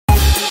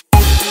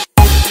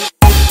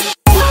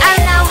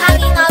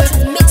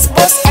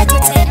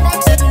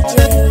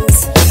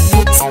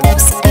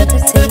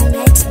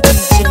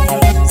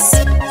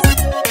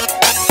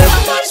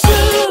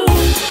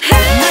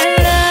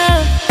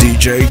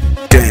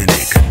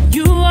Denik.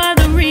 You are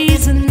the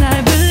reason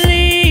I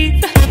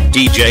believe.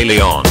 DJ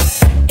Leon.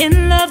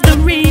 In love, the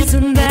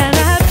reason that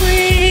I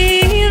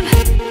breathe.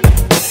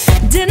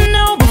 Didn't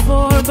know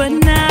before, but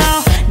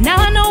now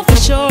I know for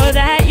sure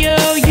that you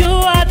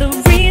are the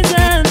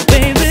reason,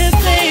 baby,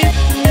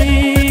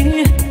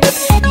 baby.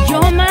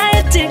 You're my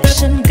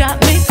addiction, got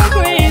me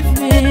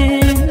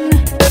craving.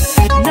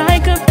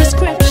 Like a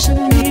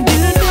prescription, need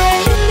you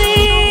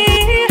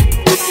daily.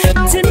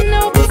 Didn't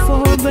know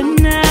before, but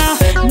now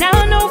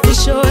I know for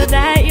sure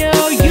that you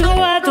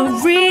are the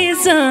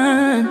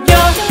reason.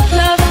 Your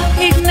love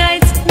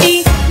ignites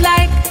me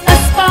like a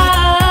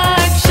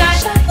spark,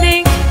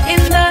 shining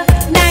in the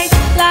night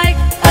like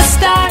a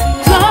star.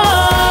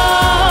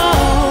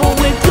 Glow,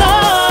 we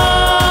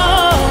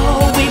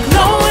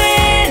glow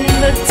in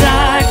the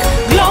dark,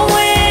 glow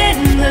in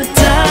the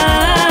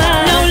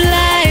dark. No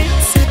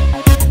lights,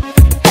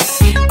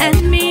 and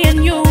me and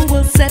you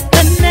will set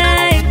the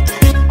night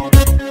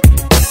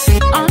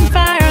on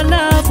fire.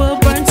 Love will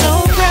burn so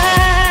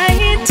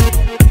bright,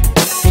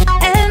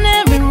 and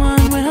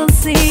everyone will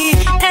see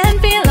and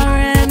feel our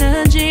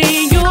energy.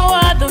 You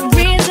are the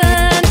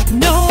reason.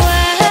 No,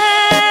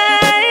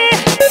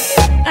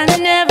 I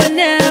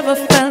never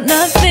felt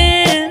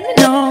nothing,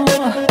 no,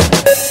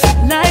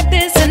 like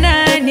this, and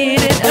I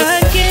need it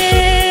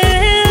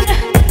again.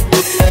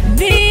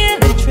 The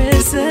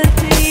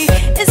electricity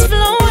is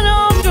flowing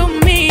all through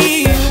me.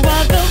 You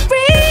are the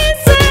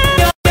reason.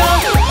 Your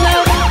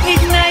love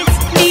ignites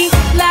me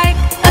like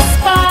a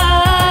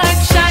spark,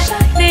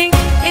 shining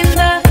in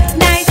the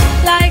night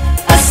like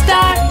a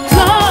star.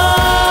 Glow,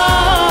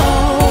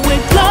 we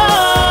glow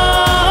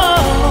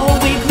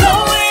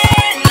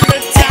in the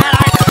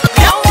dark,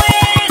 glow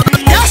in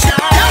the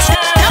dark.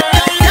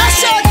 That's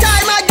your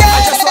time again.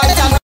 I just want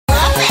to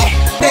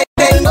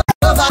bend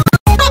over.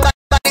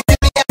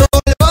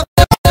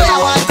 I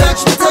want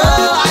touch me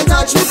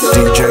toe.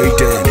 DJ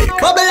Denik.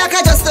 Bubble like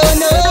I just don't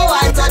know.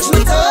 I touch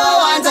me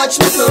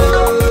toe.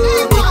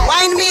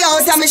 Wind me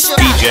out and me show.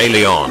 DJ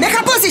Leon. Make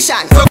a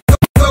position.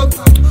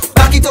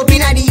 Back it up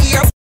in the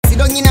ear. Sit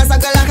down in a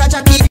circle like a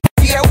jockey.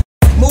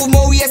 Move my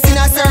waist in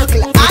a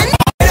circle. And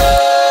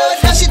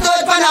dash it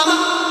out Panama.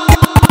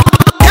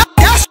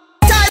 Dash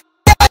tight.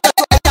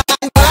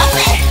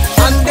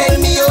 And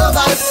bend me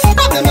over.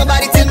 Bubble my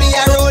body till me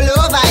a roll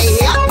over.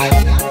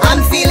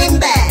 I'm feeling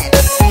bad.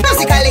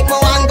 Musically mo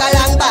angle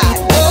and bad.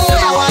 Oh,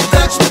 I want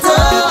touch me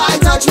toe.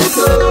 And touch me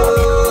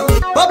toe.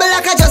 Bubble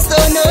like I just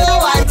don't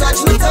know. And touch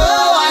me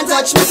toe. And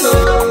touch me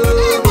toe.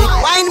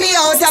 Wind me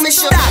out and me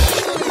show that.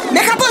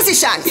 Make a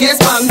position. Face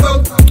bang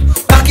bro.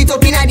 Back it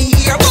up in the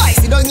ear. Boy,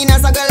 sit down in a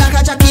circle like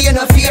a jockey. You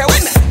no fear.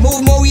 When me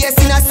move my waist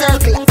in a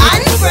circle.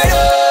 And spread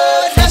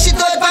out. Dash it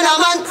out pan a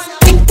man.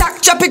 Tick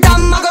tack chop it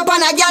and mag up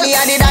on a gal. Me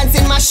a the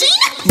dancing machine.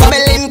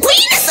 Bubbling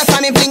queen. So for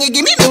me fling it,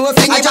 give me no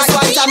fling. I just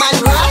want a man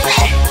grab me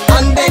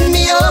and bend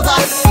me over.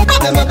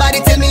 Bubble my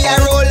body till me a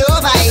roll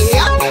over.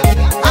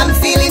 I'm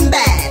feeling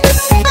bad.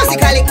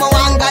 Musically mo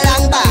angle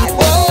and bad.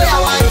 Oh, I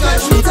want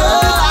touch me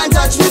toe and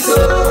touch me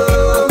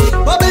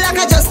toe. Bubble like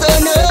I just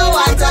don't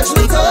know. And touch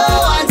me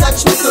toe and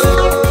touch me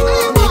toe.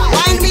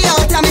 Wind me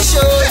out and me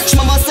show. Touch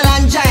my muscle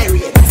and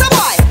gyrate. So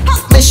boy,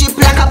 hop me ship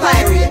like a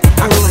pirate.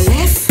 I roll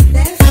left,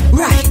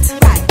 right,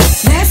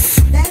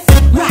 left,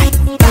 right.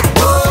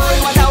 Boy,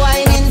 what a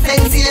whining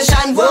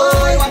sensation.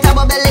 Boy, what a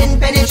bubbling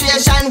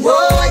penetration.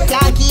 Boy,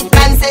 can't keep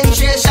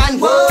concentration.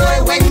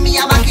 Boy, when me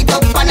a back it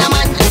up on a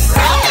man.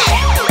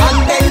 And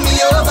bend me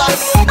over.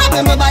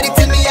 Bubble my body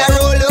till me a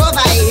roll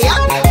over.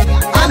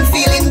 I'm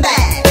feeling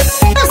bad.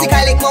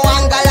 Musically mo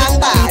angle and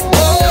bad.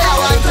 Oh, I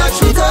want touch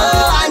me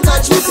toe and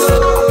touch me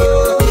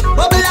toe.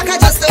 Bubble like I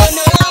just don't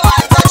know. I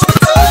want touch me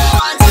toe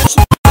and touch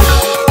me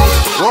toe.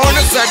 Round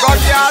the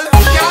second, y'all.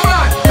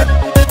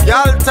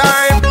 Y'all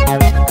time.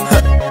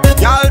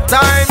 Y'all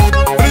time.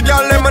 The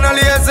y'all lemon and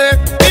lazy.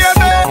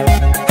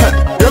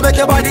 You make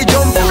your body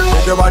jump up,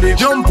 make your body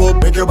jump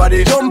up, make your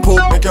body jump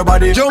up, make your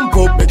body jump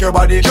up, make your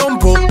body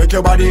jump up, make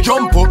your body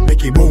jump up,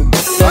 make it boom.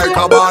 Like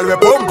a ball with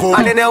boom boom.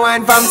 And then you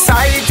wind from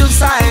side to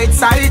side,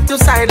 side to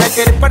side, like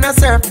you're on a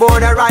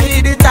surfboard or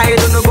ride the tide.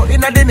 You no go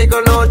in a Denik,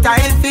 no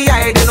time for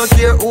hide. You no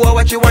care who or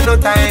what you want, no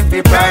time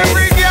for pride.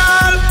 Every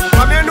girl,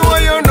 come you know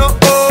you no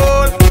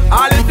old.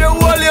 All if you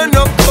hold you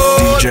no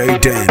cold. DJ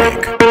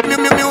Denik.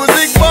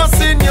 Music boss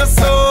in your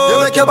soul.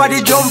 You make your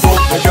body jump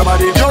up, make your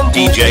body jump up.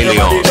 DJ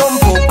Leon.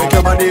 Jump up, make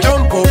your body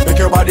jump up, make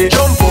your body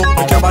jump up,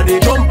 make your body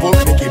jump up,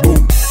 make it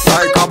boom.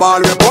 Like a ball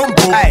with pump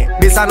up. Hey,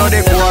 this a not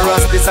the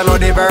chorus, this a not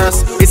the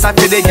verse. It's a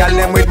for the girl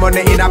them with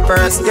money in a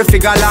purse. You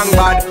figure long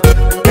bad.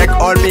 Make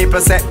all people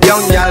say,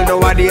 young girl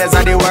nowadays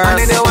are the worst. And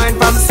then you wind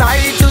from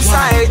side to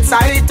side,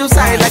 side to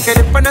side, like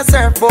you're on a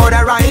surfboard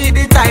or ride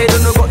the tide. You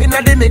no go in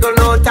a Denik,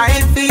 no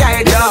time for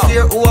hide. You don't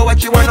care who or what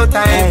you want, no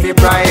time for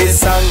pride.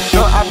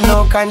 No have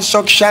no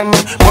construction,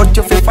 but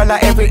you feel follow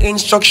every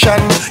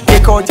instruction.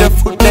 Take out your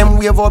foot, then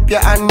wave up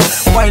your hand.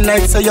 Why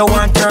like so you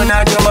want turn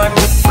on your man?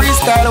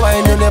 Freestyle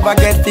wine, you never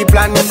get the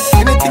plan.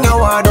 Anything you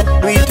want,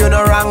 do it you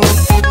no wrong.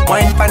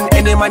 Wine pan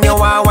any man you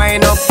want,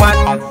 wine up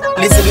pan.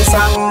 Listen to the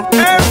song.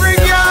 Every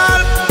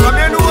girl, come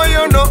you know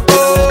you know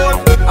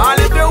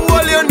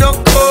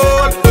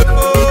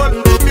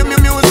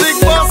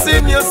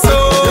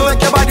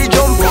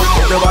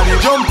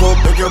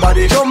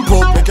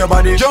your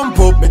body jump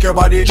up, make your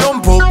body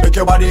jump up, make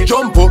your body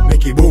jump up,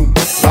 make it boom.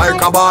 Like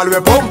a ball we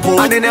pump up.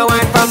 And then you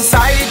wine from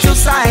side to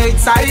side,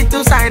 side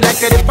to side, like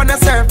a dip on a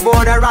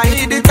surfboard or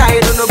ride the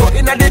tide. Don't go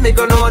in a Denik,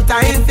 no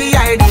time for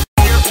hide.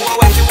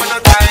 What you wanna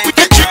time?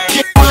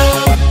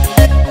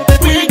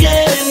 We're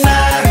getting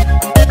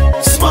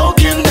high,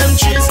 smoking them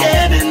trees,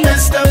 getting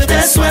messed up.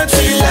 That's what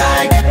we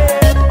like.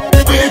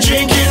 We're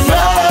drinking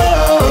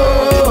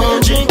rum,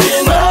 we're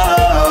drinking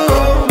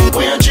rum,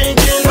 we're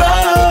drinking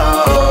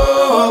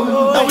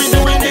rum, and we're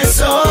doing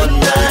this all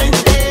night.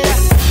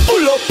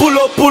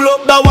 Pull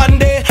up that one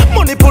day.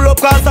 Money pull up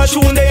cause a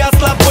shoe day a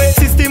slap way.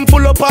 System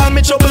pull up all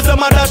me troubles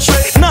them a dash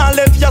way. Now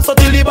left ya so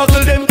till the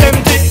buckle them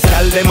empty.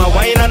 Tell them a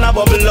wine and a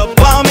bubble up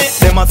on me.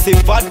 Them a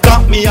sip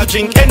vodka, me a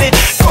drink any.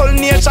 Cold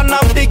nation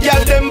of the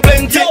girl them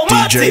plenty. Yo,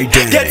 Matty,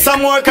 get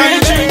some more kind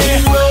of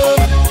drinking.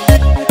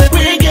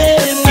 We're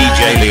getting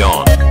DJ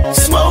Leon.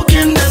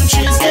 smoking them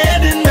trees,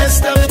 getting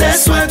messed up.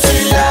 That's what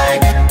we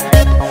like.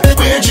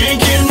 We're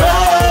drinking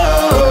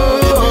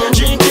rum, we're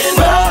drinking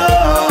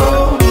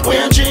rum,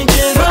 we're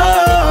drinking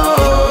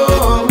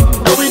rum,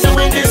 and we're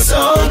doing this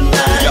all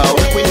night. Yo,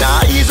 we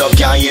nah ease up,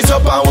 can't ease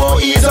up and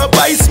won't ease up.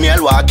 I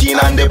smell walking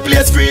and the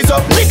place freeze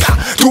up. Nigga,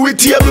 to it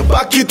table,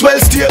 back it well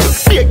stable.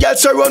 Big girl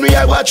surround we,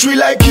 I watch we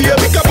like here.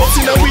 Make a box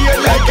in a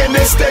wheel like an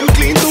stand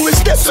clean to his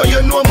step, so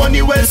you know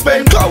money well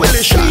spent.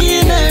 Coalition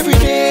clean every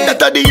day.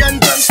 That at the end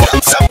and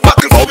stop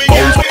buckle for we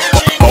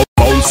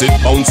bounce it,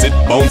 bounce it,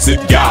 bounce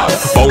it, gal.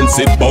 Bounce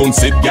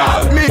it,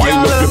 gal.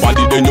 Wind up your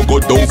body, then you go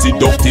down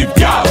seductive,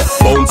 gal.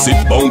 Bounce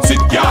it,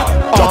 gal.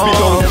 Drop it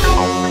down,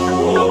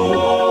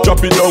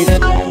 drop it down,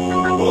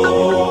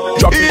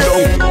 drop it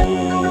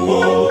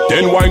down.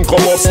 Then wine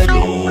come up.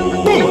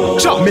 Boom,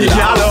 chop me,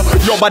 gal.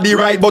 Your body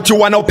right, but you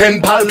want no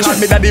pen pal. Call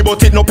me daddy,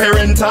 but it no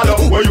parental.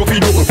 Where you fi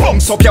do?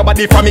 Bounce up your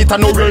body from it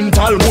and no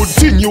rental. Good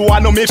thing you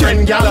want no me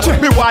friend, gal.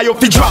 Me why you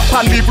fi drop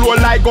and the floor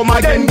like gum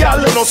again, gal.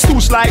 You no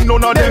stoosh like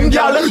none of them,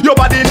 gal. Your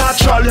body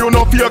natural, you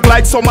no fake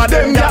like some of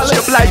them, gal.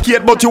 Shape like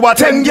 8, but you a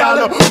 10,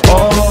 gal.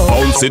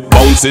 Bounce it,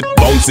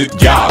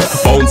 gal.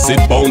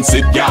 Bounce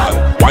it, gal.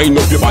 Wind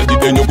up your body,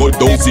 then you go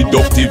down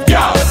seductive,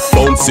 gal.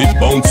 Bounce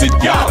it,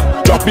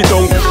 gal. Drop it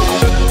down,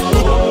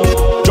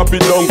 drop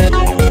it down,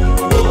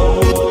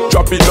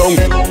 drop it down.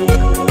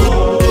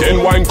 Then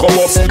wine come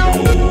up.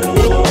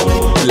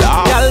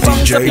 Girl,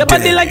 bounce up your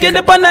body like you're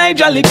on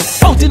hydraulic.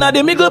 Out inna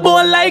the middle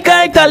bone like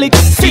italic.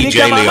 See the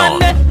cameraman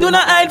there, do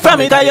not hide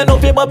from it. Cause you know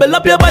if you bubble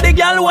up your body,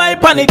 girl, why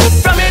panic?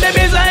 From me the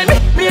beside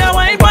me a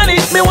wine panic.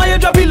 Me want you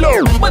drop it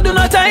low, but do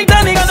not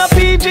Titanic. On a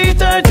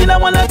PG-13, I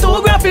want a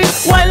 2 graphic.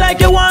 Why like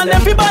you want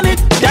them to ban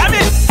it? Damn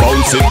it!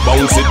 Bounce it,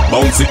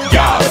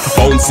 gal.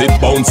 Bounce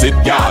it,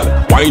 gal.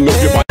 Wind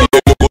up your body,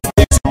 then you go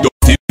down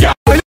seductive, gal.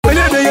 When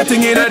you do your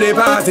thing in the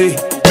party,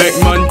 make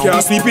man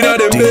can't sleep in them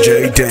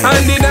bed.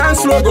 And the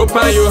dance floor go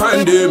pan you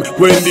hand him.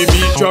 When the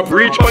beat drop,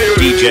 reach for your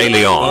DJ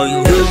Leon.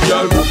 and you head,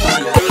 girl, go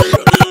pan your head.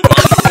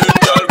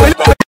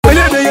 When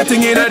you do your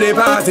thing in the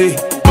party,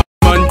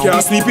 man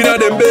can't sleep in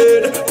them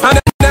bed. And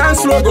the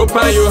dance floor go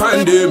pan you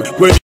hand him.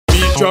 When the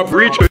beat drop,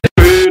 reach for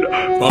your head.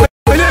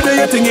 When you do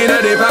your thing in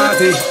the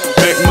party,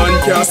 make man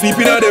can't sleep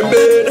in them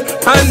bed.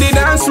 And the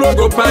dance floor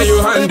go pan you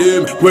hand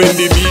him. When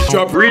the beat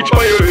drop, reach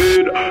for your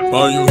head.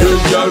 Pan your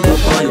head, girl, go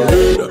pan your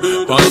head.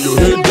 Pan your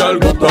head, girl,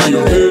 go pan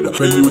your head.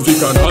 When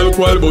music and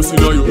alcohol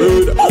busting on your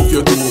head. If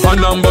you do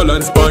hand and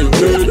balance pan your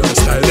head.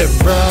 Style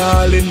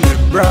them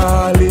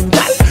brawling,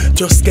 girl.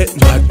 Just get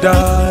my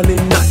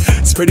darling.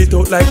 Spread it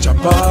out like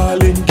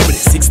Chapalin. Give me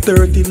the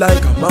 630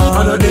 like a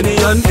man. And any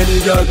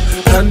girl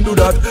can do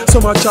that.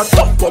 So much chat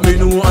up for me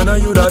know and I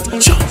you that.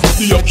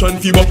 The option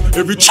team up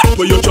every chat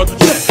where you chat.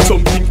 Yeah,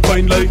 something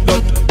fine like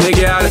that. Hey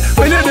girl,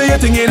 when you do your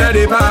thing in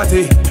the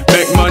party,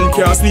 make man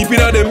can't sleep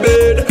in them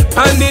bed.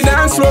 And the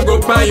dance floor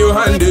go pan your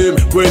hand him.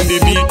 When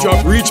the beat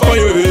drop, reach for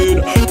your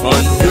head.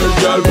 Pan your head,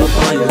 girl, go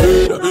pan your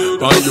head.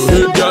 Pan your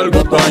head, girl,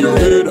 go pan your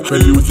head.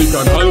 When music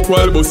and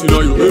alcohol busting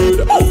on your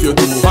head. If you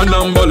do hand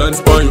and balance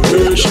pan your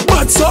head. She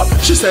bats up,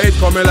 she say it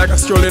coming like a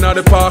stroll in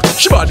the park.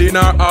 She body in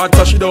her heart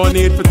so she don't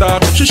need for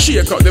talk. She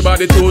shake up the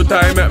body 2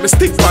 times, make me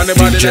stick on the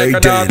body DJ like a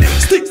dog.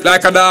 Stick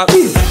like a dog.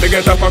 Me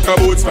get a pack of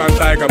boots from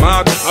like a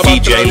mark.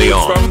 DJ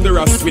Leon. From the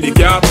rust with the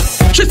cap.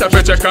 She say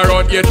fi check her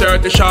out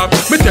 8:30 sharp.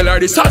 Me tell her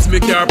this house me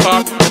car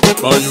park.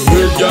 Pan your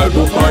head, girl,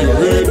 go pan your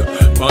head.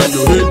 Pan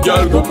your head,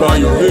 girl, go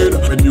pan your head.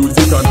 When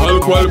music and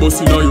alcohol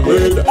busting on your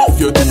head. If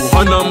you do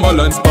hand and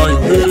balance pan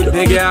your head.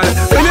 Hey girl,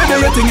 when you do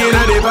your thing in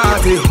the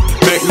party,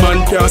 make man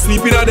can't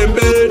sleep in them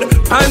bed.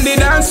 And the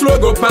dance floor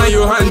go pan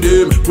your hand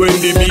him. When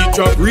the beat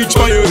drop, reach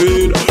for your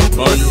head.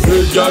 Pan your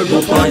head, girl, go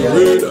pan your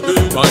head.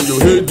 Pan your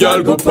head,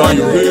 girl, go pan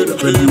your head.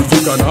 When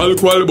music and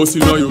alcohol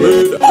busting on your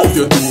head. If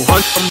you do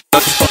hand and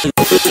balance pan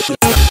your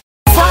head.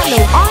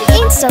 Follow on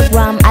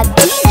Instagram at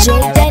DJ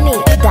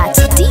Denik. That's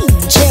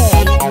DJ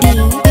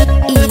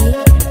D-E-N-I-K.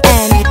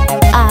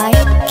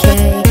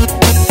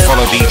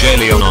 Follow DJ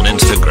Leon on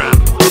Instagram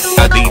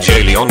at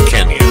DJ Leon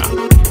Kenya.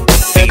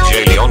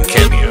 DJ Leon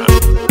Kenya.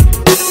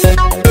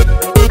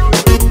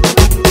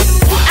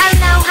 We are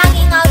now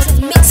hanging out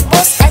with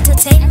Mixbox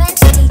Entertainment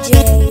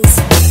DJs.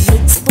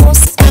 Mixbox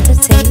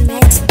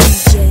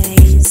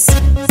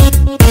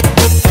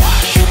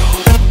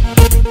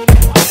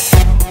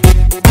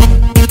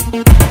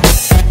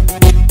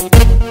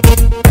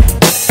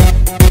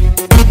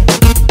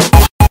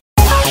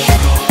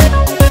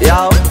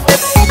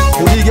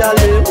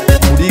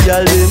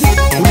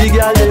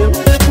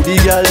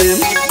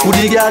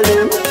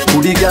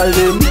Who the girl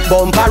them?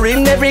 Bumper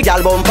in every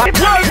girl bumper.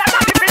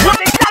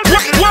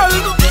 Well,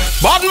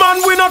 bad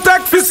man we no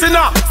take fist in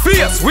a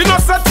face. We no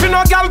set for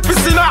no gal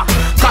piss in a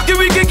cocky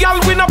wiggy gal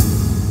we no.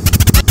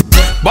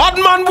 Bad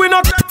man we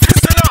no take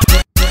fist in a.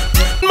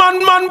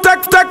 Man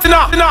take in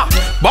a.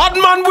 Bad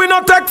man we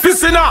no take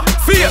fist in a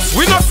face.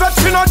 We no set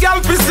for no gal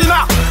piss in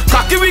a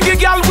cocky wiggy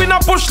gal we no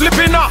push lip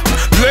in a.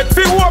 Let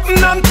fi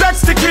open and take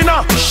stick in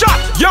a. Shot,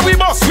 yeah we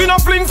boss we no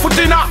fling foot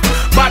in a.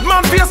 Bad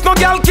man face no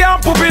gal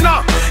can't poop in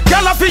a.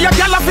 Gala fi ya,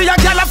 gala fi ya,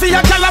 gala fi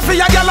ya, gala fi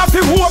ya, gala fi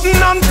open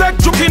and take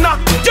juke in a.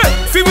 Yeah,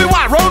 fi we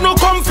war round no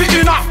comfy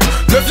in a.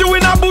 Left you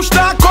in a bush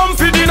that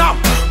comfy dinner.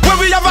 Where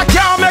we have a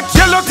car make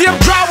yellow tape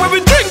dry. Where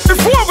we drink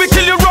before we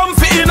kill you rum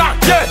fi in a.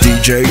 Yeah,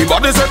 DJ the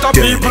body set up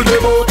people they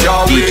bout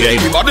your way.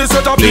 The body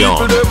set up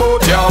people they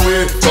bout your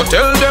way. So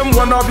tell them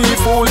wanna be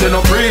fool they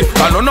no pray.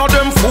 And none of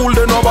them fool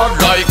they no bad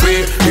like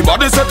we. The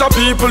body set up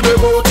people they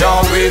bout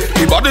your way.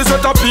 The body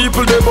set up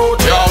people they bout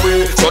your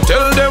way. So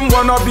tell them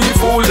wanna be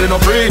fool they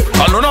no pray.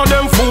 And none of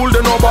them fool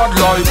they no bad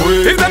like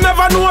we. If they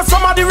never know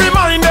somebody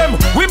remind them.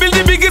 We build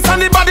the biggest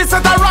and the body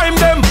set a rhyme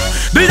them.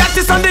 The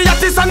yattis and the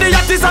yattis and the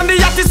yattis and the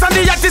yattis and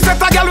the yattis set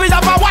a girl we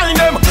have a wine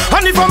them.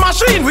 And if a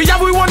machine we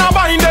have we wanna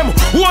bind them.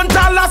 One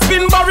tall a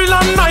spin barrel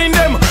and nine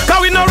them. Cause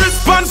we no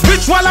response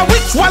which walla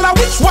we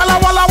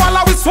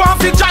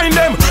swamp fi join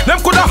them. Them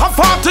coulda have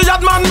 40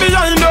 yard man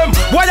behind them.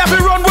 Why have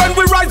we run when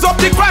we rise up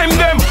the crime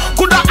them?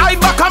 Coulda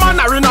hide back a man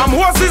or in a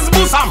Moses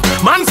bosom.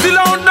 Man still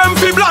out them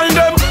fi blind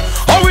them.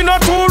 Oh we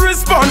not to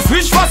response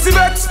which fussy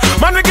vex.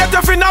 Man we get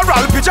the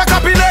funeral picture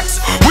copy next.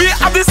 We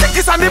have the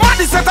sickest and the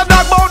body set a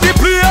dog about the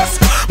place.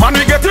 Man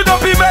we get it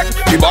up in back.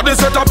 The body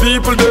set a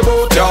people they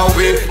bout your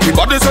way. The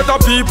body set a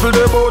people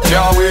they bout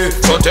your way.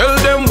 So tell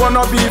them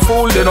wanna be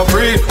fool they no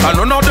pray. And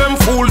none of them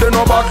fool they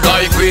no bad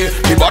like we.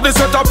 The body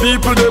set a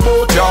people they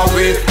bout your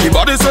way. The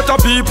body set a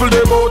people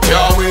they bout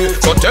your way.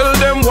 So tell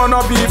them wanna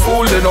be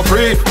fool they no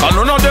pray. And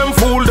none of them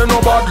fool they no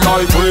bad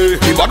like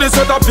we. The body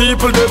set a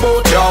people they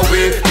bout your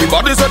way. The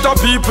body set a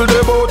people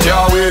they bout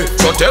your way.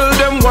 So tell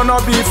them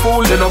wanna be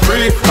fool they no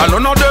pray. And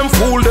none of them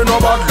fool they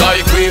no bad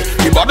like we.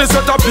 The body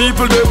set a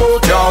people they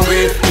bout your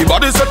way. The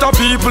body set a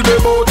people they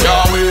bout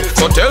your way.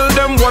 So tell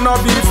them wanna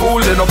be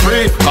fool they no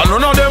pray. And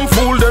none of them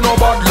fool they no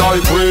bad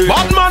like we.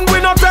 Bad man we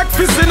no take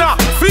fist in a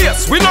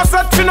face. We no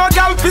set fi no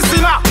gal piss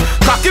in a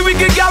cocky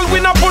wiggy gal we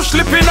no push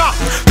lip in a.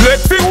 Let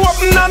fi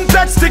open and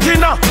take stick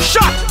in a.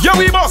 Shot, yeah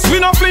we boss we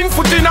no fling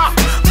foot in a.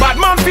 Bad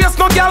man face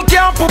no gal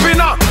can't poop in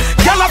a.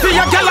 Gala fi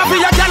ya, gala fi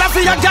ya, gala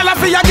fi ya, gala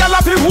fi ya, gala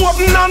fi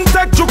open and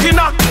take juke in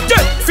a.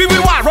 Yeah, fi we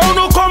war round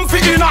no comfy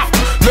in a.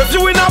 Left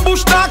you in a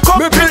bush that come.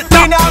 Me pick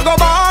in a go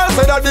ball,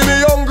 say that me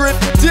hungry.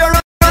 Tear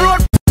out the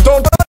road,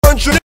 town to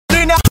country.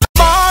 In a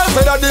ball,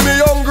 say that me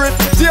hungry.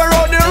 Tear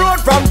out the road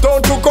from town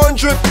to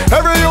country.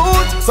 Every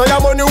youth, say your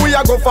money we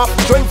a go for.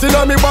 20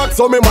 on me back,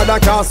 so me mother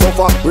can't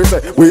suffer. We say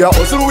we a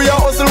hustle, we a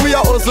hustle, we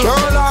a hustle.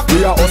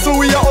 We a hustle,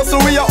 we a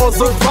hustle, we a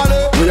hustle.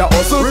 We a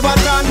hustle,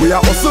 Riverton, we a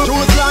hustle.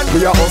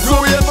 We a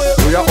hustle, we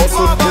a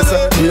hustle.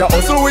 We a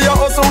hustle, we a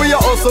hustle, we a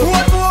hustle.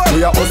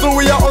 We a hustle,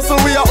 we a hustle,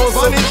 we a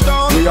hustle.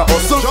 We a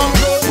hustle,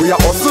 we a hustle, we a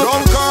hustle.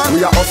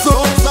 We a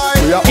hustle.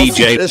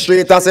 DJ the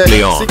street I say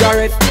Leon.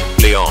 Cigarette,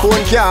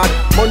 phone card,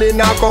 money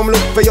now come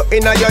look for you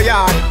in your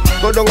yard.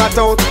 Go down a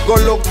town, go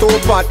look too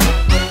fat.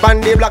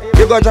 Bandy black,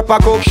 you go drop a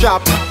coke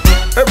shop.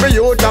 Every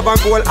youth have a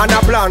goal and a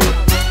plan.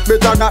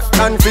 Better that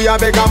than for a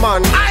beggar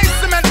man. I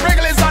cement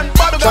regulars and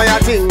bottle. Try a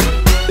thing.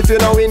 If you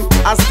know win,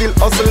 I still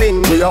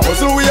hustling. We a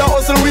hustle, we a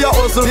hustle, we a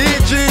hustle.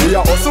 TG. We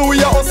a hustle,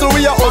 we a hustle,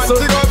 we a hustle.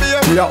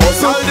 We a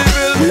hustle,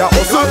 we a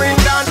hustle.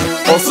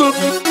 Hustle,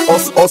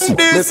 hustle, hustle.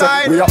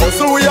 We a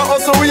hustle, we a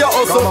hustle, we a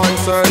hustle.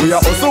 We a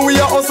hustle, we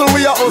a hustle,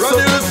 we a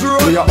hustle.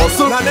 We a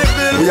hustle,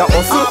 we a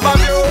hustle.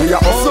 We a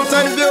hustle,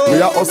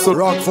 we a hustle.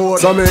 Rockford.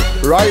 So me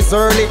rise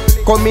early,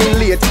 come in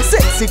late.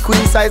 Sexy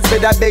queen size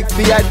bed I beg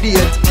for a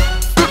date.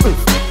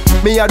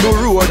 Me a do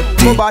road,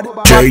 my bad,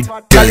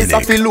 Calice a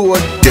fi load.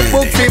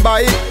 Book fi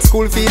buy,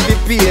 school fee fi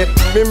pay.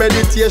 Me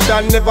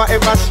meditation never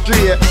ever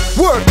stray.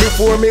 Work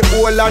before me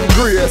old and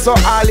grey. So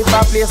all if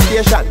a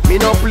PlayStation, me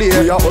no play.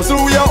 We a hustle,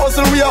 we a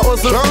hustle, we a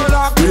hustle.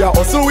 We a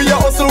hustle, we a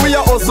hustle, we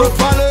a hustle.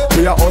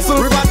 We a hustle,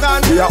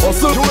 Riverton, we a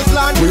hustle. We a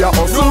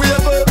hustle,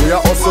 we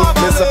a hustle.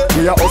 We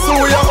a hustle,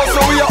 we a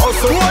hustle, we a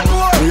hustle.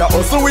 We a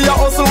hustle, we a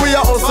hustle, we a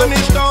hustle.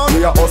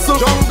 We a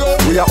hustle,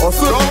 we a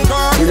hustle.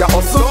 We a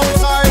hustle,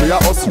 we a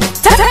hustle.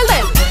 Tell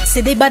them,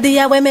 see the body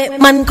I wear make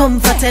man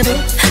comfortable.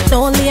 The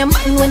only a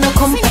man when no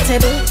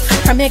comfortable.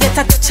 From you get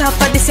a touch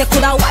off of this, you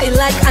coulda wild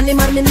like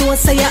animal. Me know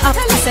say you have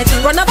to say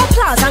run of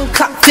applause and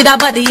clap for the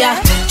body, yeah.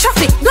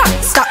 Traffic block,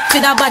 stop for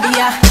the body,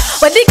 yeah.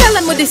 When the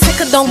girl with the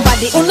second down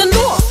body, oh no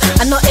no,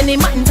 I know any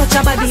man touch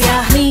a body,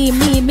 yeah.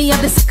 Me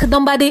have the second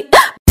down body.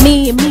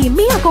 Me,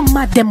 I go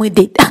mad them with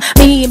it.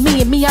 Me,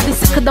 I be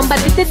sick of them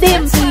body to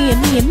them.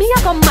 Me,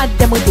 I go mad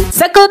them with it.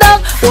 Second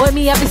down, boy,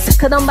 me, I be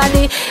sick of them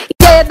body.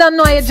 Yeah, you don't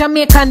know a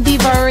Jamaican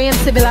diva and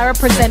civil I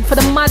represent for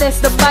the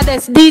maddest, the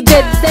baddest.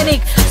 DJ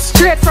Denik,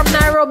 straight from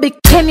Nairobi,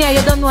 Kenya.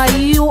 You don't know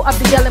you have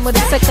the girl with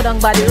the second down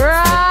body,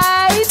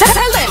 right?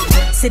 Tell them.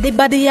 See the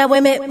body I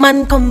we make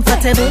man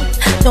comfortable.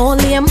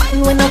 Don't only a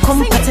man when not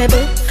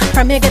compatible.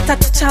 From you get a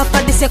touch off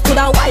of this, you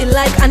coulda wild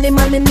like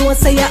animal. Me know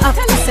say you have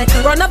to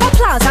second. Run up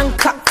applause and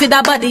clap for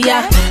the body,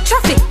 yeah.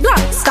 Traffic block,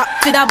 stop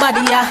for the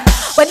body, yeah.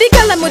 Where the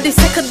girl I'm with the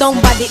second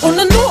down body, oh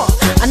no no.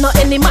 I know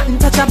any man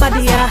touch a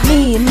body, yeah.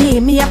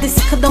 Me have the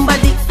second down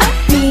body.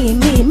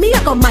 Me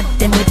I go mad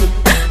them with it.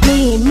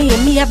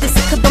 Me have the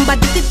second down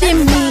body.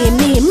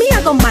 Me I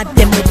go mad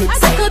them with it.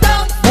 Second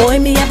down, boy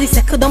me have the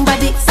second down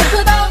body.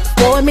 Second down,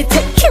 boy me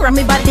take care of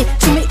me body.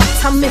 To me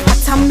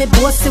fat and me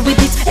bossy with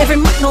it. Every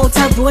man out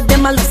a road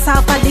them a look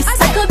off of this.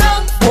 Second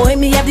down, boy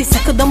me have the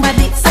second down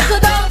body.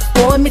 Second down,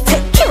 boy me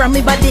take care of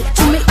me body.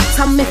 To me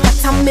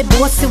fat and me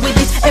bossy with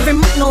it. Every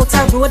man out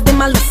a road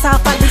them a look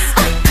off of this.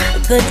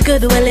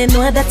 Good, well you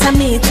know that I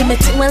mean. To me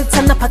well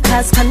turn up a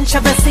cause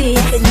controversy.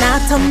 It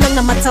not turn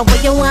no matter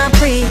what you want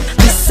pray.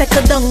 This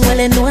second down, well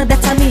you know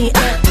that I mean.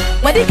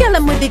 Why the girl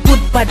I'm with the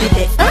good body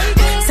there?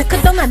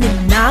 Second down and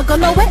him nah go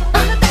nowhere.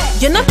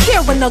 You not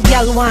care when no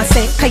girl want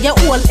say. Cause you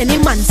hold any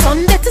man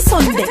Sunday to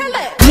Sunday.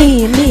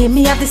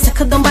 Me have the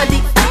second down body.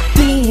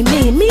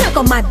 Me I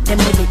go mad them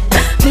with it.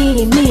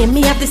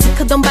 Me have the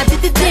second down body.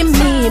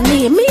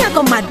 Me I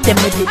go mad them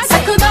with it.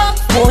 Second down,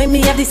 boy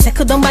me have the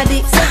second down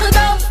body. Second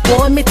down,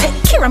 boy me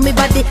take care of me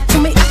body. To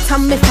me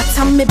fat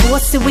and me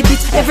bossy with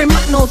it. Every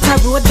man out a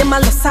road them a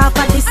look off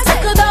of this.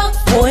 Second down,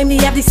 boy me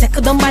have the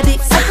second down body.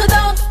 Second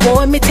down,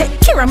 boy me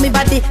take care of me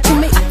body. To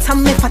me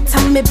fat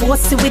and me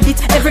bossy with it.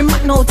 Every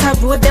man out a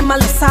road them a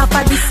look off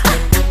of this.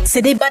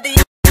 See the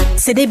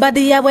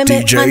body I we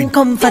make man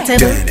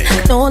comfortable.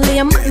 No only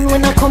a man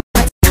when I come.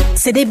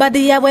 See the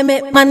body I we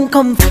make man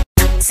comfortable.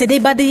 See the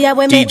body I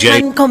we make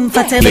man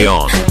comfortable.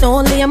 Leon. No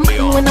only a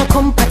man when I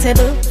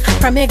compatible.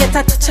 From you get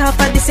a touch off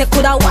of this, you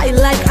coulda wild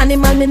like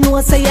animal. Me know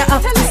say you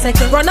have to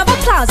second. Run up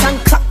applause and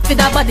clap for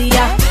the body,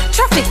 yeah.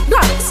 Traffic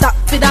block, stop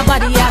for the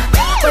body, yeah.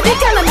 But the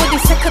girl I'm with the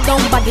second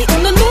down body,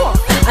 oh no no.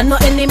 I know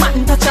any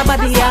man touch a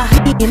body, yeah.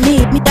 Me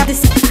have the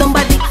second down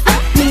body.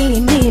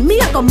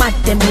 Me I go mad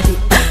them with it.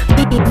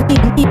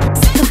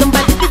 Second down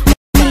body.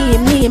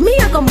 Me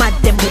I go mad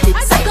them with it.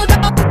 Second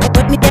down,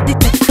 but me get the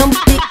second down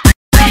body.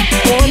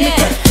 Oh me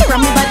take care of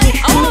me body.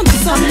 I want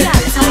some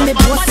girl tell me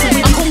boss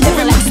with it.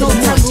 Every man know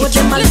to road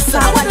them all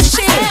say. What a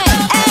shit.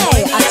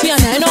 Hey, I see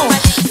you know.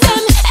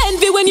 Them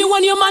envy when you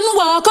want your man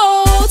walk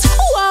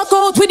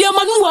out with your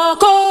man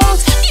walk out.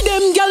 Give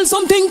them girl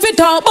something fit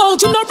talk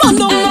about. You no run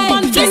no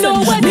man fit no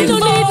wedding. Me no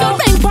need no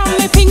ring from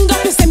me finger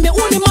to send me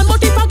only man.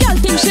 But if a girl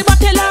think she but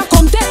tell her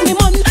come take me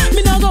man,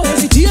 me no go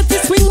hesitate to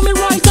swing me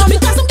right on.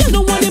 Because some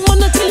girl don't want the man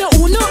until you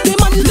own up the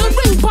man. No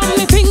ring from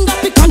me finger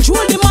to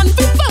control the man.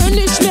 Fi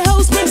furnish me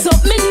house, mix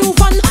up me new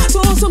fan.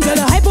 So some girl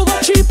hype over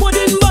cheap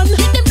pudding bun.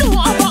 Them don't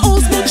have a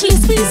house much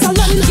less be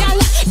salon. Girl,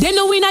 they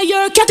know in a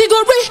your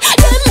category.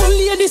 Them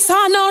only the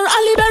son or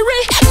Ali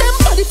Berry. Them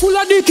body full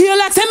of the kill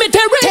like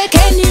cemetery. Take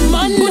any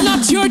man, but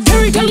not your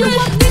territory. You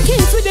want the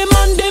keys with them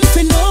and them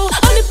fi know.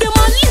 And if the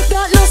man live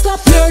that, no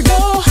stop your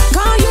door.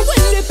 Cause you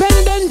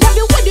independent, have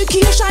your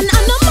education,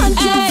 and no man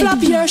can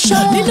flop your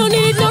show. Me no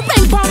need no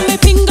ring from me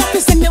finger to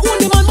send me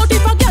only man. But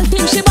if a girl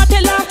think she but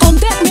tell her come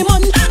take me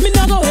man, me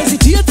no go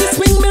hesitate to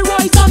swing me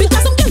right on.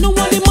 Because some girl don't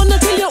want the man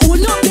until you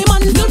own up the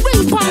man. The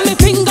ring from me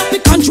finger to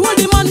control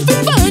the man. Fi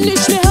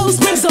furnish me house,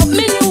 mix up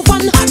me new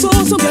fan. So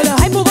some girl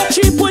hype over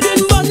cheap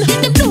pudding bun.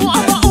 Them don't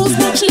have a house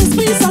much less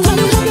space alone.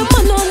 You have your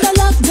man under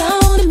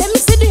lockdown. Let me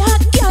see the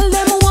hot girl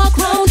them walk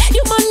round.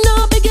 You man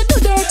now beg you do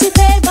dirty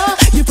favor.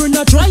 You for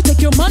not try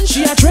take your man,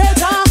 she a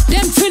traitor.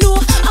 Them fi know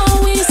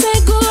how we say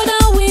good,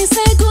 how we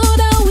say good,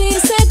 how we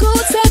say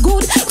good, say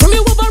good. From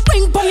you over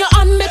ring pon your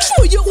hand, make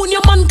sure you own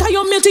your man. Cause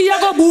your mate you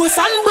go boast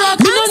and brag.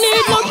 Me no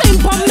need no ring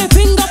pon me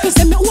finger to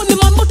say me own the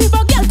man. But if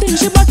a girl think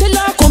she but tell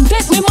her come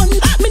take me man,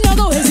 me no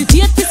go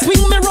hesitate to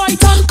swing me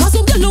right on. Cause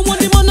some girl don't want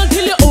the man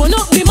until you own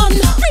up the man.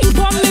 Ring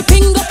pon me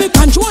finger to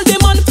control the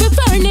man. Fi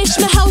furnish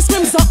me house,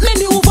 rims up me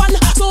new van.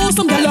 So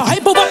some girl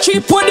hype over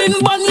cheap pudding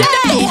bun. You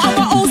don't have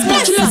a house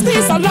much less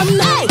space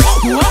alone.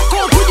 Walk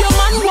out with your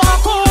man,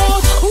 walk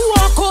out.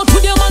 Walk out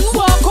with your man,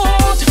 walk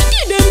out.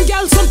 Give them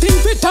girl something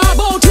fit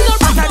about. You know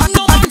run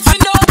no man fi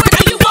know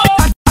where you go.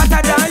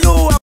 Hotter than you,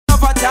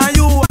 hotter than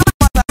you,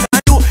 hotter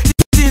than you.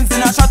 Jeans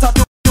in a shot up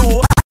to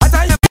you.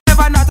 Hotter you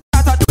never not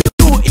hotter to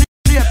you. In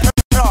the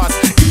cross.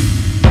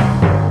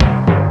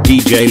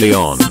 DJ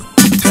Leon.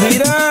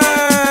 Twitter,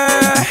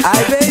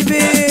 hi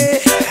baby,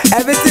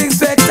 everything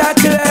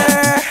spectacular.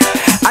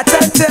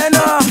 Attention,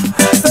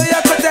 so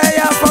you could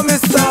tell from me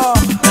so.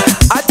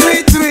 I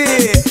tweet,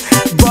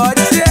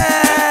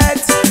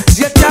 budget,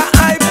 get your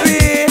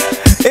IP.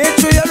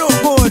 It's you look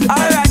good.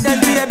 Alright then,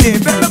 baby, let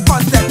me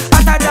concept.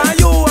 Hotter than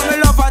you, I'm a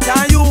lover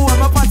than you,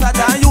 I'm a fatter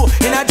than you.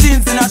 In a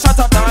jeans, in a shot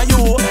up than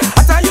you.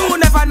 Hotter you,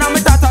 never know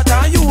me tatter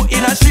than you.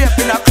 In a shape,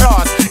 in a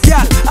cross.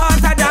 Girl,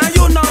 hotter than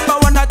you, number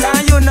one, hotter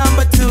than you,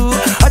 number two.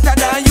 Hotter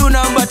than you,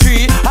 number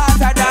three.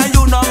 Hotter than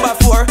you, number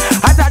four.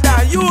 Hotter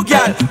than you,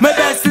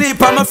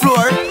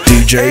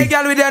 DJ. Hey,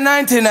 girl with your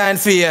 99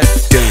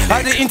 face.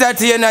 As the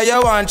entertainer, you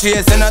want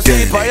chase. And I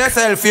see for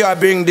yourself, you are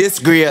bring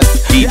disgrace.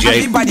 DJ You have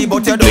the body,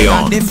 but you don't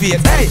have the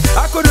face. Hey,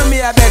 I couldn't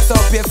me a vex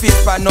up your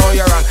face, but now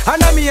you're wrong.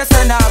 And I me a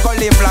say, now go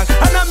live long.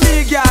 And I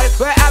me girl,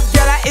 where have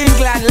girl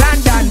England,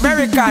 London,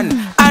 American,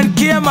 and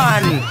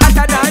Cayman.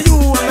 Hotter than you,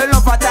 I'm a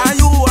lover than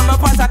you, I'm a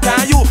passer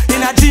than you.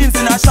 In a jeans,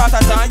 in a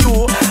shorter than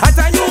you.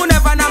 Hotter you,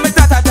 never know me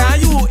tatter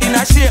than you. In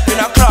a shape, in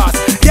a class.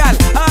 Girl,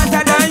 hotter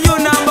than you,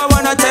 number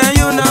one, I tell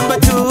you number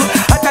two.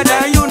 Hotter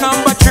than you,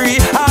 number three.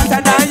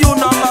 Hotter than you,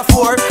 number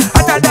four.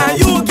 Hotter than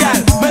you, girl,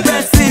 me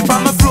bed sleep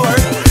on the floor.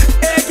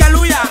 Hey,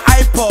 girl, who ya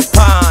I pop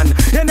on?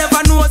 You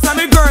never know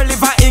some girl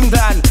live in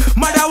England.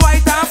 Mother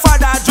white and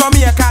father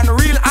Jamaican.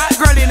 Real hot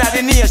girl in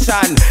the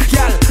nation.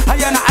 Girl, I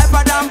am not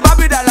hyper than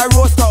Bobby Dollar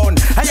Rose Town.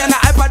 I am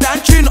not hyper than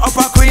Chin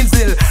Upper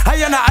Queensville. I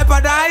am not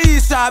hyper than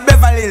Isha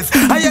Beverly Hills.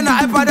 I am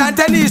not hyper than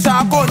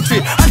Tanisha Country.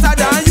 Hotter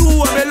than you,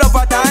 I'm a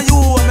lover than you,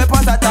 I'm a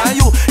passer than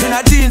you. In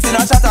a jeans, in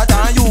a shatter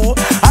than you.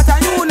 Hotter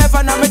you,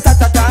 never know me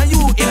tatter than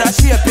you. In a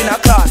shape, in a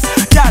class.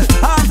 Girl,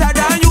 hotter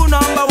than you,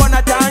 number one,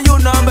 hotter than you,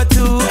 number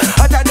two.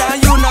 Hotter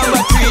than you,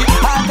 number three.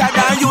 Hotter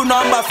than you,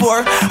 number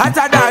four.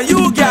 Hotter than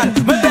you, girl.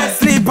 Me bed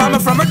sleep, I'm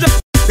from a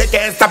They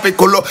can't stop it,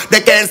 Kulu,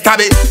 they can't stop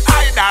it.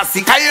 I dance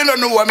sick, you don't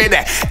know me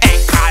there.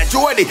 Hey, call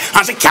Jody,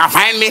 and she can't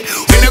find me.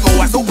 When you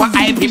go a super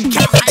hype, him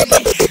can't find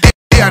me.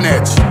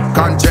 Denik,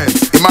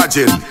 Konshens,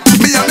 imagine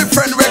me and my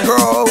friend we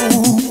grow.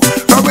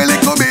 From a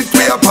little bit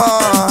we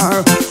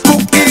apart.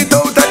 Cook it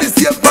out of the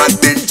same pot.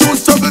 Been through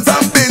struggles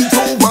and been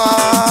through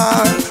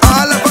war.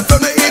 All of us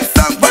on the hit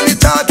song from the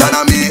chart and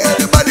on me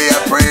everybody a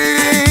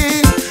pray.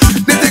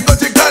 They take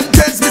out your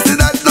Konshens, me see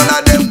that none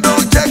of them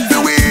don't check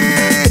the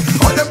way.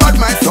 All the bad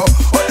minds so,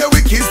 all the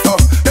wicked so.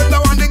 Them the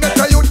one they get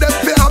to you, them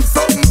fi have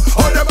something.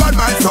 All the bad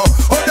minds so,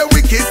 all the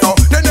wicked so.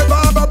 They never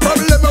have a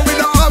problem and we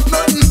don't have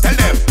nothing. Tell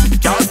them,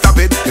 can't stop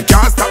it, you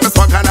can't stop me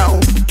swagger now.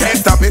 Can't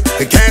stop it,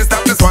 you can't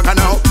stop me swagger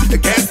now. You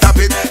can't stop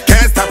it,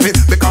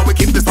 because we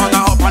keep the swagger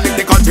up and if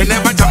the country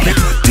never drop it.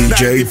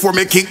 DJ Before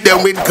me kick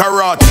them with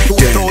karate.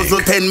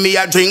 2010 me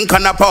a drink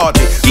and a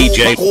party.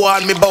 DJ Who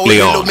want me bout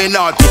Leon.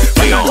 Illuminati.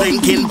 We a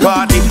drinking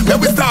party. Then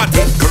we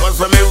started. Clothes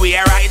for me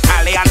wear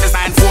Italian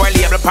design for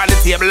label upon the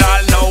table.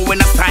 All know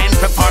when I sign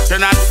for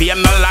fortune and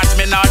fame. No lodge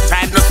me not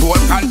trying to store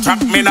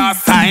contract me not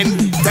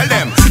sign. Tell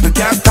them, they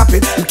can't stop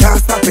it, they can't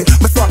stop it,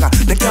 my swagger.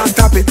 They can't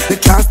stop it, they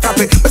can't stop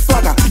it, my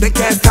swagger. They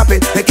can't stop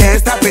it, they can't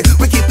stop it.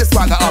 We keep the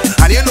swagger up,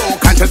 and you know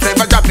Konshens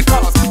never drop it.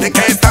 Cause they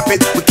can't stop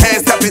it, we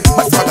can't stop it,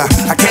 my swagger.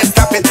 I can't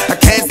stop it, I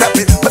can't stop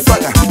it, my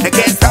swagger. They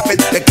can't stop it,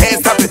 they can't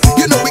stop it.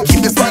 You know we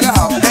keep the swagger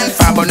up, and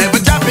Fabo never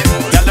drop it.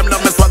 Tell them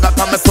love my swagger,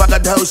 cause my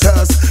swagger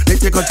docious.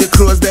 They take out your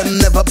clothes, them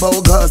never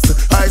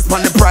bogus. Eyes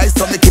on the price,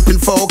 so me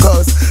keeping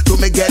focus. To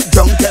me get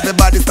drunk,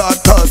 everybody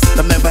start cuss.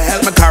 Them never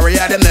help my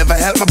career, them never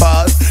help my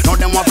boss. Now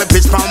them want to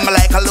pitch from me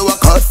like a lower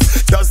cuss.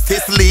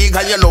 Justice League,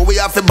 and you know we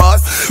have the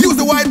boss. Use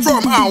the white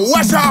drum and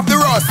wash off the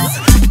rust.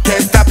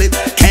 Can't stop it,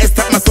 can't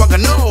stop my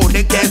swagger, no.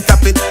 They can't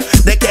stop it,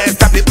 they can't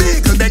stop it.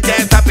 Because they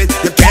can't stop it,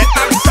 you can't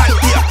action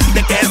here.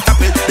 They can't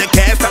stop it, they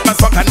can't stop my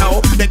swagger, no.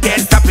 They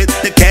can't stop it,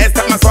 they can't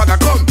stop my swagger,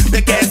 come.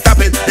 They can't stop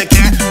it, they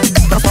can't.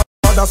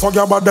 That's what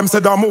about them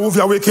said I move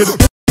ya wicked.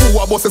 Who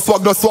a boss the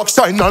swag, the swag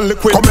shine and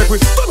liquid. Come make we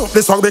turn up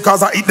the swag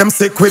because I eat them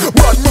sick with.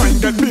 Bad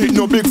mind get big,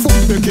 no big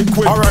food make it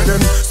quick. Alright then,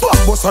 swag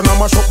boss and I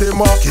mash up the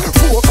market.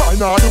 Four kind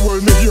of the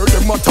world me hear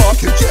them a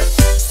talking. Yeah,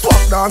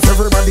 swag dance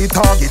everybody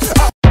target.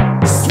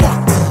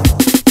 Swag.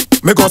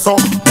 Me go so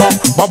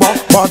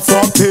bad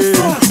swag team.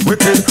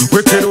 Wicked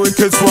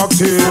swag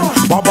team.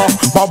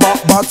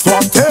 Bad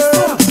swag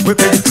team.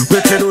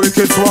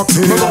 Wicked swag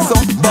team. Me go so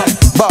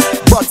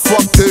bad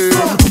swag team.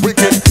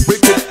 Wicked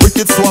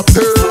swag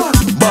team.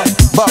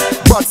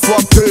 Bad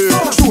swag team.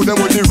 Show them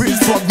what the real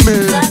swag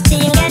mean. Swag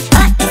team get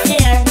hot this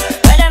year.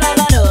 Where them a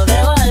go do, they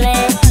hold me.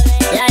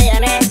 Yeah, hear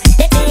me.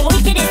 The team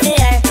wicked this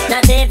year.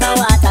 Not even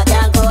water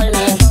can cool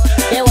me.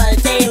 The whole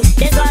team,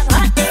 this was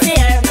hot this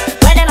year.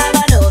 Where them a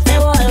go do, they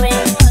hold me.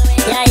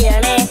 Yeah, hear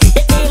me.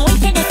 The team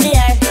wicked this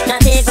year.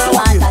 Not even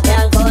water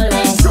can cool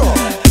me.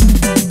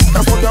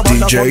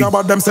 DJ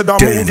about them said I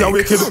move ya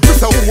wicked. We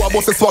say who a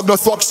boss the swag, the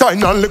swag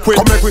shine and liquid.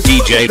 Come make we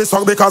DJ the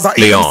swag because I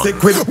eat Leon.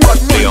 sick with. Bad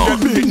mind get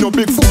big, no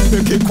big food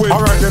make it quick.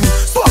 Alright then,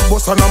 swag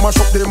boss and I mash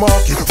up the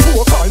market.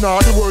 Four kind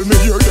of the world me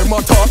hear them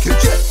a talking.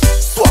 Yeah,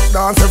 swag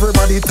dance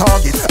everybody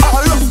target.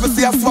 I love to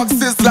see a swag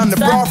Cecile and the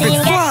Swag profit.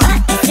 team get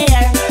hot this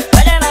year.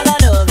 Where them a go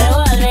do, they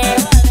hold me.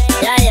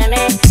 Yeah, hear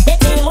me. The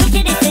team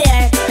wicked this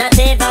year. Not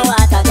even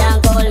water can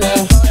cool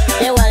me.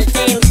 The whole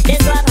team,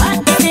 this was hot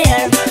this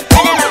year.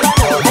 Where them a go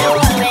do, they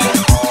hold me.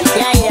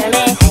 Yeah, hear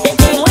me. The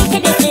team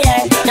wicked this year.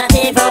 Not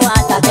even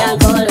water can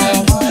cool me.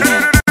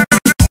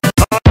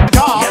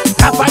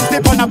 La vibe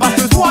dépend à base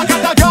de swag à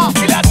ta gare.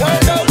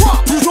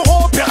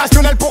 Toujours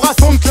opérationnel pour un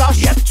son de clash.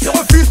 Tu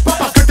refuses pas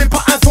parce que t'es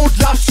pas un son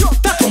de lâche.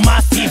 T'as ton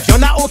massif,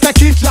 y'en a aucun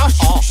qui te lâche.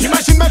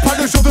 J'imagine même pas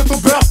le jour de ton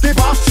birthday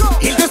bash.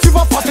 Il te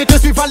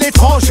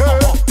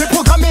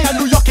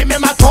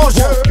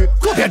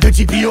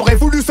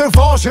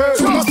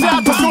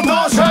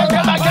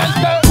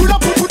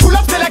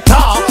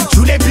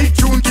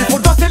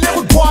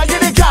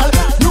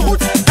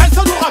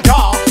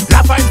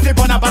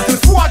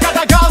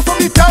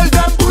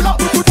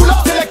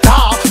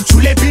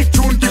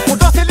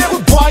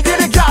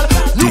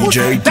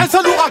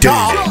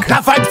l'ouragan.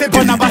 La vibe c'est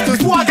bonne à battre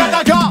ce soir,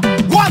 gadaga.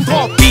 One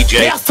drop,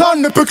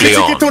 personne ne peut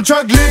critiquer ton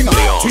juggling.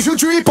 Tu joues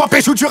du hip-hop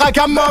et joues du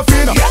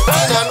ragamuffin. 18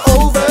 and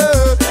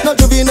over, no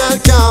juvenile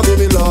can't be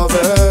me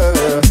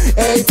lover.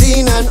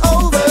 18 and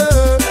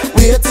over,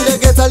 wait till you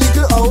get a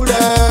little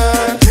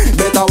older.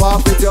 Better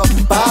walk with your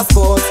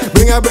passport,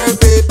 bring a birth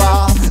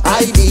paper,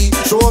 ID,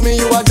 show me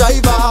you a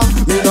driver.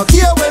 Me no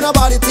care when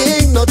nobody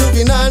think, no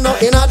juvenile, no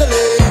in the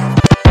lane.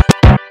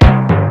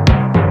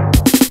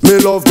 Me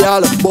love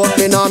y'all, but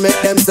me nah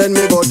make them send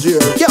me go jail.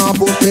 Can't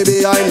put me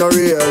behind the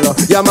rail.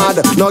 You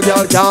mad? No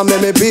girl can make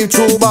me beat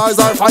through bars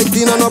or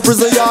fighting on a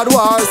prison yard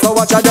war. So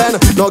watch her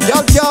then. No girl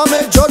can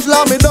make judge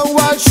lock me down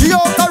while she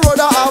out the road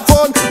to have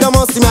fun. You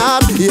must be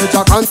mad. Age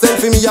of consent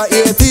for me at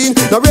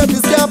 18. No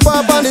rapist can't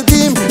pop on the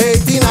team.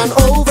 18 and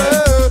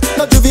over.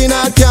 No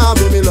juvenile can't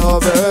be me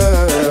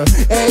lover.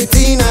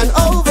 18 and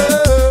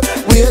over.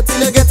 Wait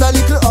till you get a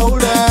little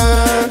older.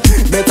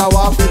 Better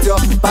walk with your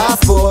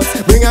passport,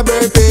 bring a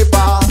birth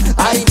paper,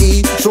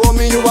 ID, show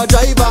me you a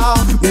driver.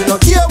 Me no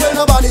care when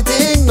nobody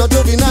think, no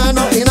juvenile,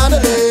 no in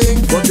the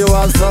link. But you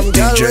have some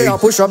girl where you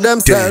push up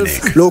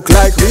themselves, look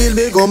like real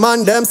big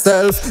woman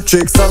themselves.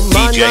 Trick some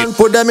man and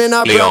put them in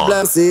a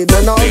problem. See,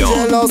 they no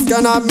jealous,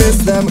 cannot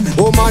miss them.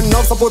 Woman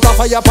enough to put a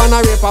fire upon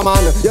a raper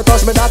man. You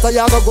touch me that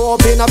you go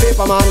up in a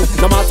paper man.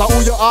 No matter who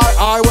you are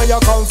or where you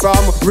come from.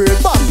 Real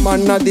bad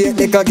man, no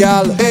date like a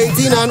girl.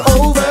 18 and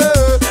over,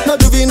 no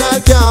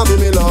juvenile can't be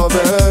me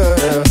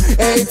lover.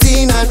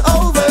 18 and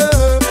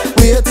over,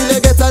 wait till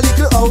you get a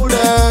little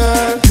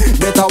older.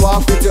 Better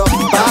walk with your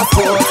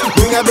passport,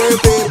 bring a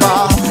birth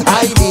paper,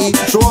 ID,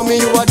 show me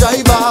you a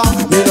driver.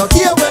 Me no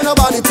care when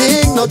nobody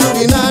think, no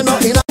juvenile, no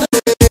in a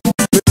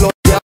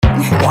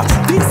Watch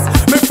this.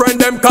 Me friend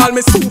them call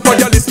me super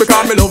girlist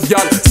because me love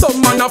y'all.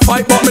 Some man a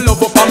fight but me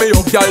love up and me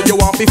up y'all. You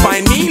want me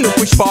find me, look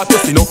which part you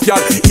see enough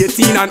y'all.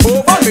 18 and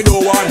over, me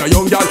don't want no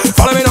young y'all.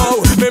 Follow me now,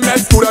 me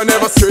mess good and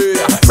never stray.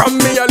 From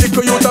me a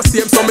little youth a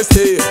same so me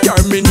stay.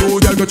 Carry me new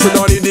girl go through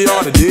down in the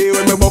other day.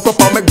 When me woke up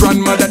on my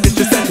grandmother did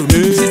she said to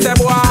me. She said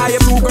boy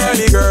you too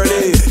girly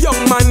girly. Young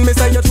man me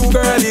say you too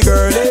girly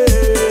girly.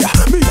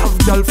 Me have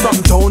girl from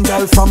town,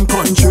 girl from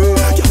country.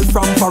 Girl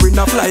from foreign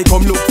a fly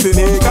come look for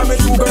me. Cause me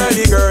too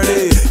girly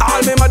girly.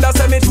 All me mother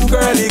say me too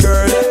girly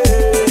girly.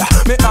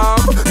 Me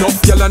have enough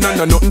girl and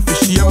nothing for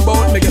shame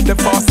about. Me get them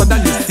faster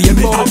than the same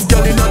boat.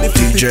 Girl in on the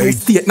 52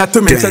 state, not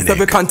to mention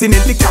every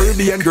continent. The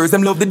Caribbean girls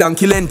them love the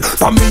donkey length.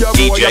 From me a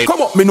boy you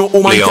come up, me know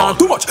woman can't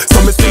too much.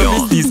 So me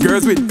service these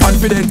girls with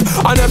confidence.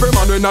 And every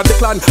man when not the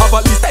clan have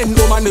at least 10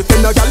 woman. If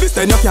them no girl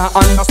listen you can't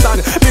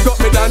understand. Big up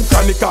me Dan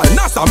Chronicle,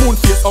 NASA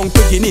Moonface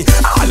Uncle Guinea.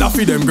 All of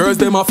them girls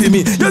them off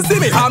me. You see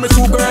me, how me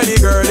too girly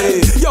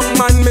girly. Young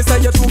man me say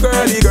you too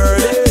girly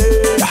girly.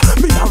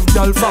 Me have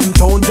girl from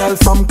town, girl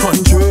from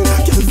country.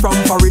 Girl from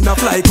foreign a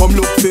fly come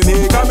look for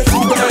me. Cause me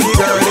too girly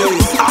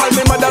girly. All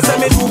me mother say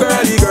me too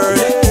girly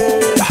girly.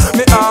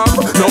 Me have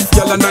enough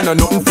girl and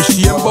nothing for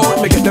shame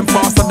about. Me get them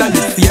faster than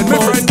the same me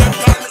friend.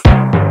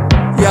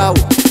 Yo,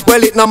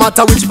 well it no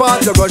matter which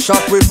part you go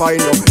shot we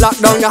find you. Lock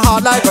down your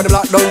heart like when they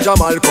lock down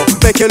Jamalco.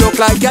 Make you look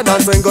like you're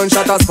dancing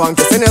gunshot as punk.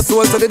 Send your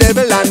soul to the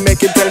devil and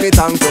make him tell me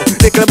thank you.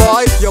 Little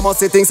boy, you must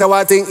see things so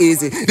I think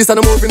easy. This are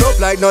moving up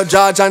like no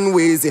George and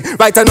Wheezy.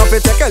 Right enough you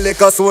take a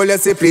lick of soul, you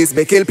see please.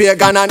 Be kill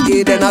pagan and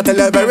Eden, I tell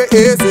you very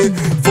easy.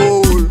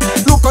 Fool,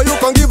 look how you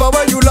can give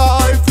away your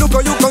life. Look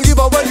how you can give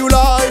away your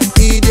life.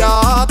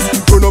 Idiot,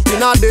 run up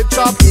in a dead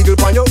trap. Eagle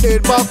pan your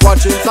head back,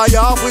 watch inside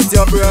off with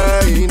your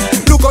brain.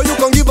 Look how you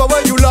can give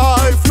away your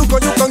life. Look how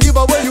you can give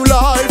away your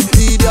life.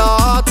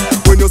 Idiot,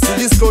 when you see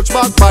this clutch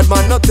back, bad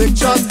man not take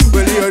shots.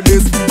 Well hear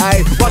this,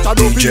 aye, watch I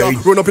do for ya.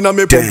 Run up in a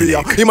me pump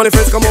ya. Him and the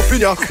friends come up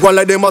in ya. One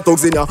like them a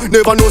thugs in ya.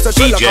 Never know say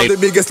Sherlock have the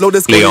biggest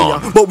loudest gun in ya.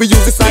 But we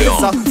use the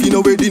silencer, feel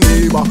away the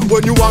neighbor.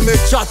 When you want make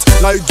chat,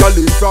 like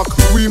Jolly Rock,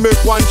 we make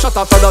one shot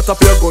after that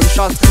up your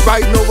gunshot.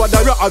 Right now what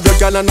you have your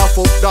gal and a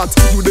fuck that.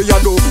 You the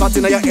yellow flat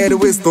in your head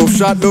with stuff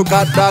shot. Look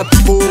at that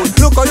fool.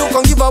 Look how you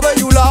can give away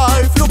your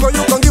life. Look how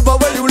you can give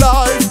away your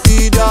life.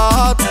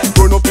 Idiot,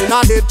 run up in a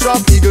dead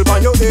trap. Eagle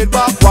pan your head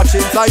back, watch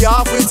it fly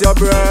off with your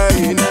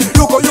brain.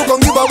 Look how you can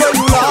give away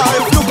your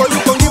life. Look how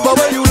you can give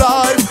away your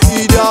life.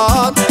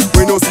 Idiot,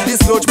 when you see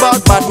this clutch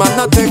back, bad man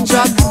not take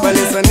chat. Well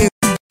listen it.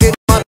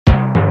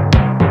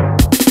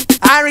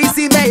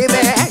 R.E.C. baby,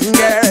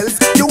 girls,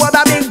 you have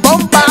a big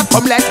bumper,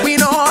 come let me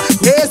know.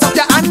 Raise up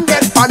your hand,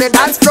 get on the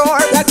dance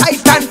floor. That I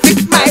can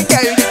fit my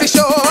girl, if you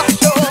show.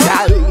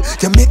 Girl,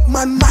 you make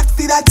man mad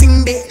for that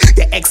thing there.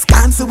 Your ex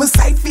can't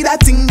suicide for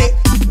that thing there.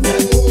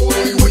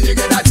 Boy, where you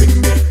get that thing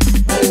there?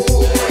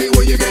 Boy,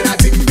 where you get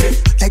that thing there?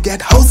 You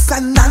get house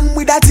and land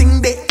with that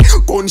thing there.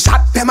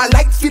 Gunshot them a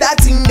light for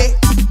that thing there.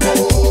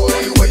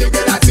 Boy, where you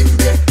get that thing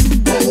there?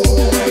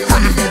 Boy,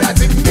 where you get that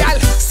thing there? Girl,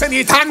 send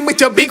it on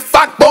with your big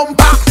fat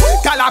bumper.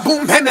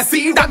 Boom,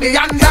 Hennessy, that me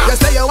under. You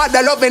say you want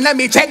the loving, let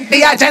me check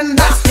the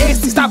agenda. Hey,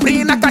 Sister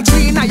Brina,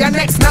 Katrina, you're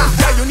next now.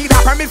 Yeah, you need a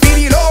permit for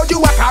the load, you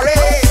a carry.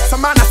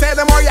 Some man I say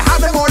the more you have,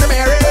 the more the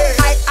merry.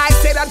 I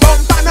say that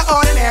bump on the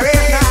ordinary.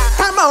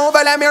 Come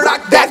over, let me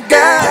rock that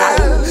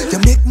girl. You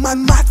make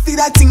man mad for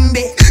that thing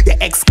there. Your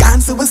ex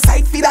can't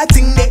suicide for that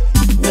thing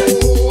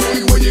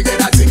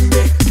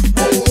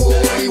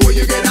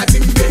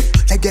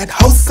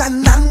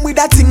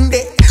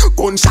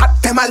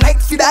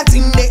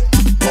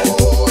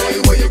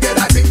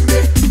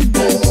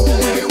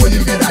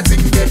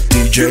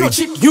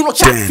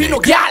that for no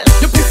gal.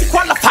 The pussy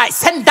qualify,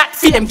 send that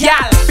for them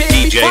gal.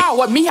 Baby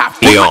forward, me have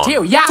the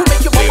material to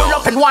make you bubble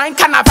up and wine,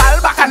 carnival,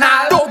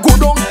 bacchanal. Don't go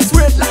down,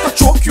 sweat like a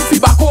choke, you feel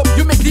back up.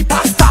 You make the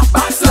pasta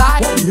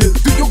backslide.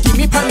 Do you give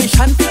me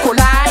permission to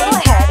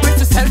collide? With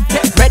yourself,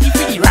 get ready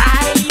for the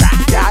ride.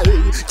 Gal,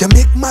 you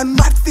make man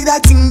mad for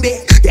that thing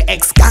there. Your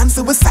ex can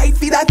suicide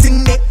for that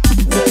thing there.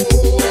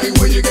 Boy,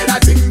 where you get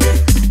that thing there?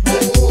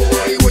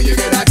 Boy, where you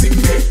get that thing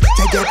there?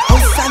 You get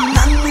house and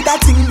none with that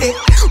thing there.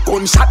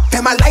 Gunshot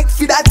them a light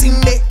for that thing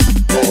there.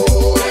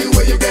 Boy,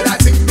 where you get that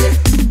thing there?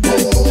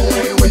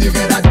 Boy, where you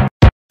get that?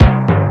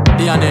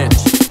 Denik,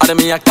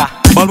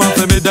 Ademiaka. Bad man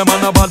for me, them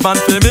man a bad man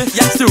for me.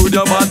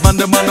 Studio bad man,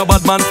 them man a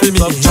bad man for me.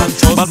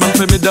 Bad man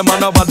for me, them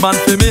man a bad man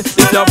for me.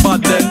 If you're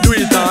bad, then do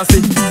it and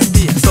see.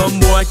 Some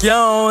boy can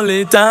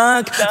only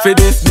talk. For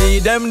this me,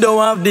 them don't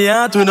have the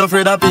heart. We no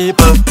afraid of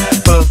people.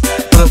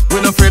 We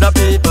no afraid of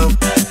people.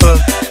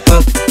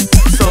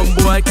 Some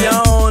boy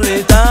can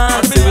only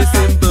talk. See we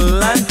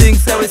simple and think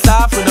say we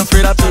soft. We no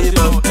afraid of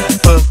people.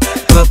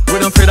 We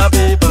no afraid of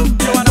people.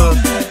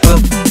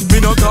 Me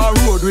no car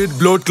road with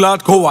blood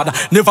clot coward.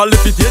 Never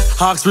left it yet,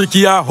 ask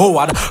Ricky or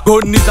Howard.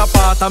 God is a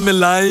part of my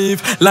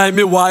life. Like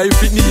me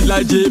wife, it need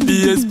like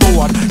JPS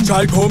forward.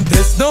 Try come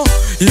test now,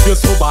 if you're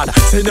so bad.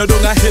 Send you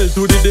down a hell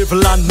to the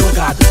devil and no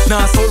God.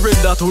 Nah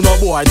surrender to no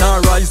boy,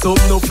 nah rise up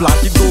no flag.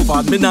 It go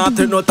bad, me nah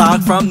take no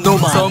talk from no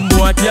man. Some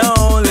boy can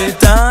only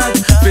talk.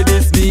 For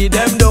this me,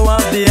 them don't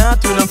have the heart.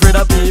 We no afraid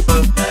of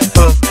people.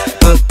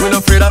 We no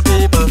afraid of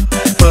people.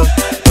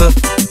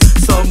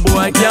 Some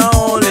boy can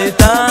only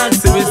talk.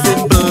 See we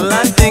simple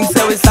and think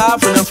say we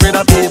soft. We no afraid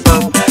of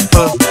people.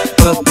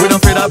 We no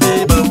afraid of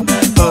people.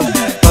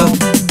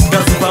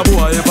 Cause if a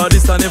boy ever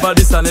this and ever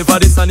this and ever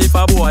this and if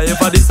a boy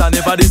ever this and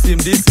ever this him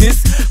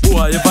dismiss.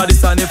 Boy ever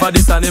this and ever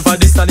this and ever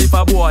this and if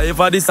a boy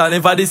ever this and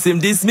ever this him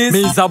dismiss.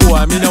 Me's a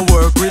boy, me no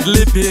work with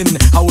lipping.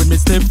 And when me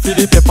step for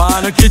the pepper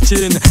in the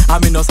kitchen, I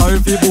me no sorry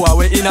for boy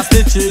we in a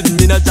stitching.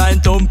 Me no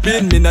giant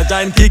thumping, me no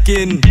giant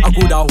kicking. I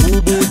coulda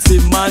who boots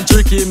him man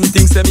trick him.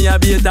 Think say me a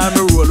beat and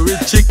me roll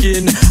with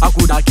chicken. I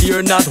coulda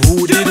care not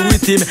who did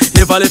with him.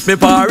 Never left me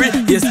parry,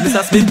 yes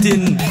Mr.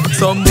 Spitting.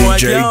 Some boy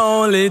can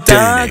only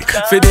talk.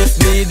 For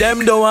this me,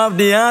 them don't have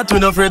the heart. We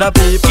no afraid of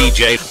people.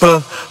 DJ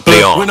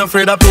Leon. We no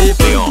afraid of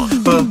people.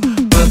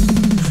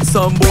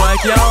 Some boy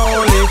can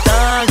only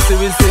talk. See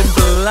we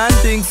simple and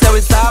think say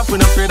we soft. We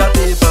no afraid of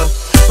people.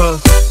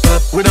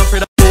 We no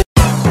afraid of people.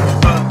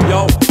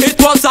 Yo, it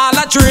was all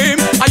a dream.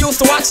 I used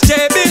to watch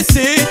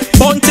JBC,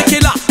 Bounty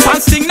Killer,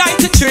 and Sting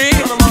 93.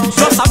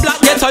 Just a black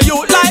ghetto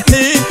youth like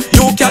me.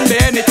 You can be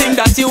anything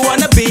that you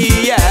wanna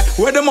be, yeah.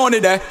 Where the money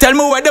there? Tell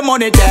me where the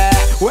money there.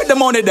 Where the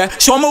money there?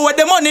 Show me where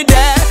the money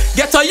there.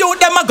 Ghetto youth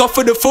them a go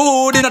for the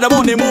food in the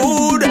money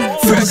mood.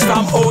 Fresh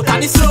from out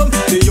of the slum,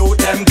 the youth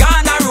them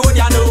gone a road,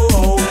 you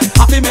know.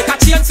 Happy make a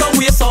change some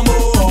way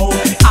somehow.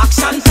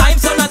 Action time,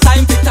 so no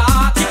time to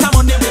talk. Get a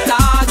money with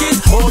target.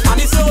 Out of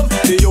the slum,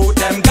 the youth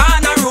them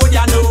gone a road,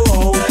 you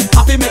know.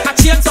 Happy make a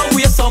change some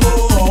way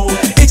somehow.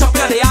 Each up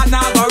in the yard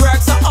now go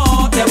work so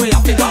hard. Then we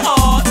have to go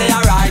out, they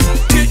are right.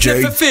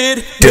 DJ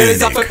feed,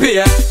 bills have to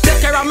pay.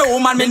 Take care of my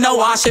woman, me no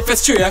wash if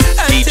it's straight.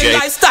 Empty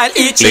lifestyle,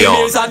 each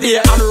meals a day.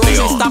 And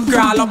roaches stop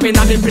crawl up in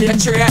the plate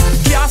tray.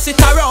 Can't sit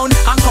around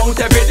and count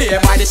every day.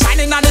 By the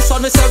shining of the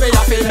sun, we say we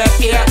have to make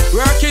pay.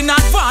 Work in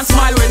advance,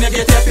 smile when you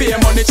get your pay.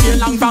 Money chain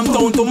long from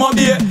town to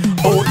Mobile.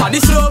 Out of the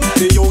slum,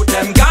 the youth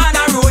them gone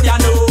a road, you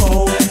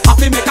know.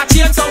 Happy make a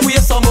change some way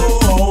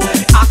somehow.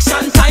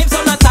 Action time, so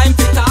no time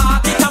to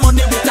talk. Get a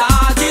money with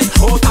target.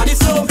 Out of the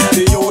slum,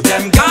 the youth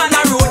them gone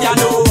a road, you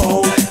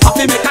know.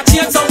 Happy make a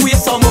change some way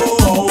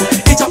somehow.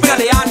 Each up in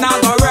the yard now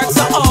go work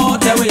so hard.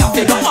 Then we have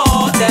to go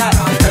out there.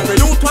 Every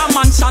youth one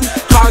mansion,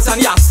 cars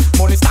and yachts.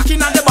 Money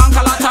stacking at the bank,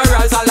 a lot of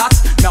rise a lot.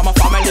 Now my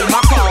family,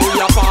 my car,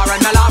 we are far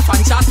and a laugh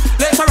and chat.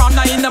 Later on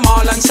I in the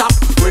mall and shop.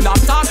 When I'm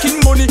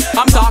talking money,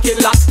 I'm talking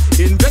lots.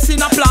 Invest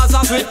in a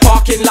plazas with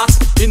parking lots.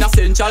 In a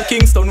central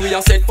Kingston, we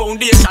are set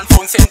foundation,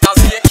 phone centers,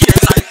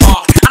 daycares and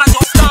park. And I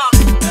just talk.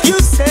 You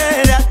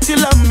say that you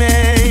love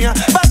me,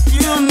 but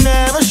you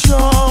never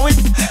show it.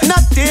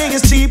 Nothing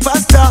is cheap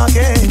as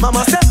talking.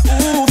 Mama said,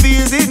 who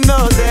feels it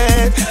knows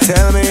it.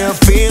 Tell me you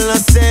feel the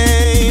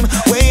same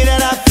way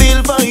that I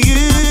feel for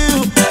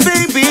you.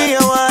 Baby,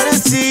 I wanna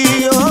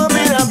see you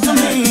open up to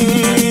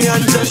me.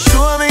 And just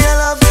show me your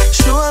love,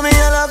 show me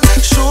your love,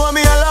 show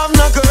me your love,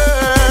 no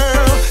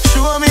girl.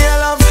 Show me your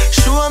love,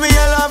 show me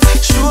your love,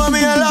 show me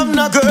your love,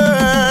 no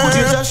girl. Would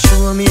you just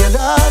show me your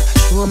love,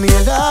 show me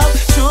your love,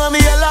 show me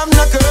your love,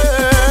 no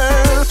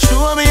girl.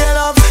 Show me your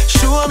love,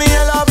 show me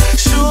your love,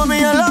 show me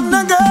your love,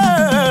 no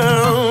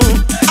girl.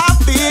 I've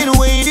been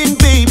waiting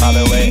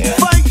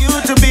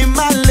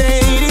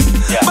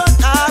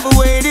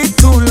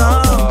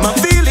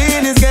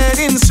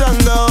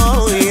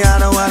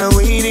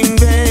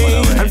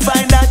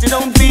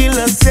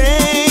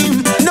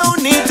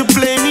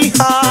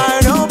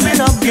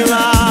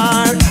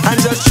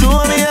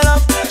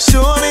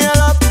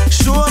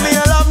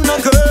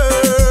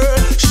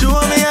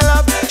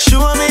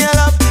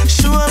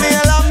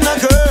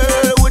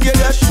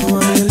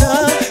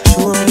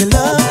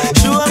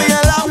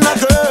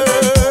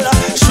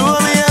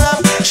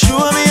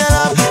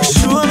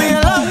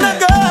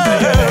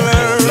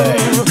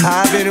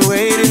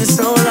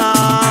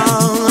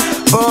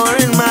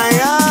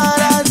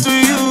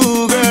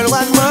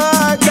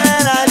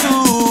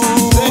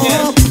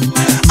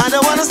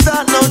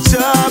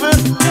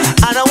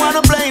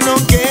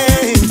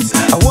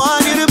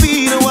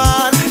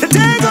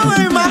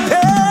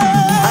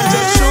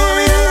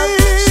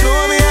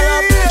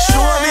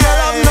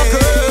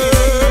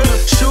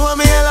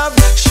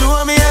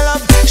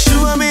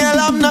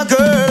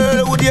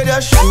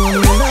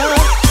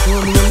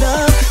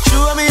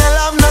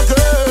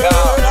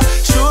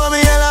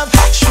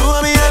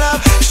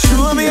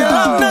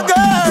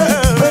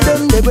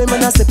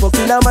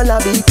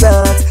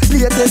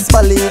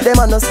Valley, them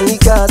a no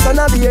sneakers. And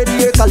a beer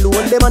the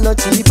cologne, them a no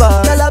cheaper.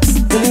 Galaps,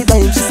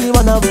 anytime she see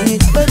one of we.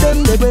 But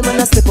them the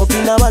women a step up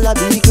in a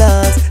wallaby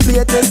class.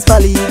 Latest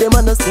Valley, them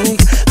a no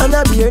sneak. And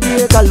a beer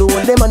the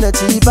cologne, them a no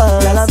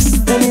cheaper. Galaps,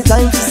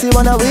 anytime she see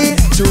one of we.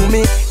 Chew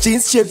me,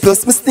 jeans straight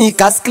plus me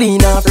sneakers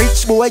clean off.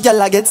 Rich boy,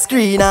 y'all get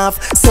screen off.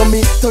 So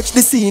me touch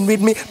the scene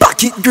with me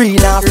pocket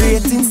green off.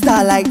 Rating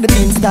star like the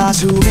bean star.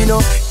 Chew me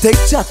no, take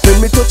chat when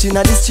me touching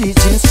at the street.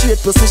 Jeans straight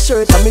plus me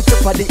shirt and me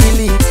pepper the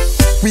elite.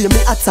 We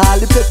me at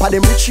all the pepper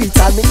them retreat.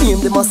 All me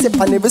name them a step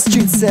on every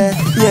street say.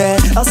 Yeah,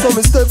 I saw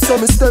me step, so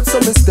me step, so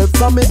me step.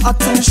 From me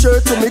hat to me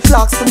shirt to me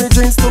clocks to me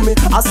jeans to me.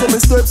 I saw me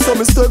step, so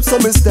me step, so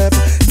me step.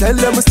 Tell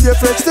them me stay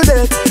fresh to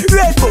death.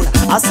 Red Bull.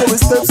 I saw me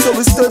step, so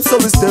me step,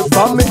 so me step.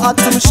 From me hat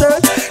to me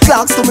shirt,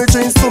 clocks to me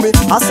jeans to me.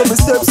 I saw me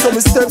step, so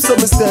me step, so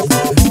me step.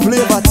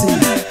 Flavor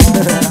tea.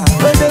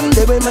 But them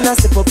the women a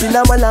step up in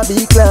a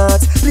wallaby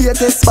class.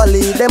 Latest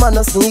Valley, them a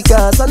no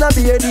sneakers. And a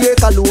beer the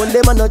cologne,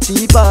 them a no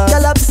cheaper.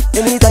 Galaps,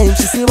 anytime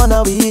she see one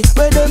of we.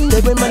 But them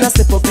the women a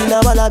step up in a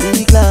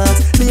wallaby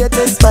class.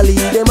 Latest Valley,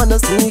 them a no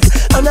sneak.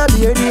 And a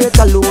beer the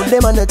cologne,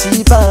 them a no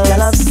cheaper.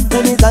 Galaps,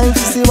 anytime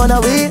she see one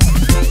of we.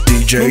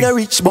 Me no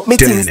rich, but me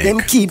things them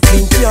keep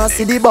clean. Can't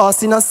see the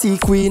boss in a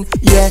sequin.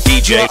 Yeah,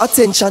 DJ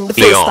attention the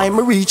first time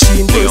me reach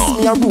in. First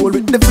me a roll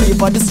with the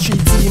flavor the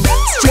street team.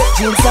 Straight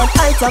jeans and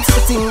high tops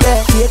fitting there.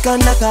 Take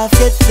and knock off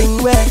get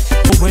thing where.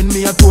 But when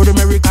me a tour, the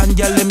American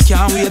girl them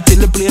can't wait till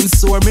the plane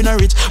soar. Me no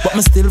rich, but me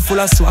still full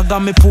of swag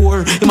and me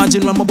poor.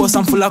 Imagine when my boss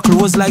I'm full of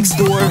clothes like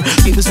store.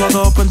 Keep the swag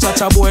up and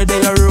cha-cha boy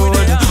they a road.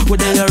 Where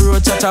they a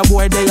road, cha-cha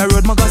boy they a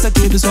road. My gosh, I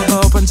keep the swag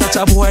up and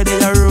cha-cha boy they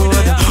a road.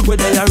 Where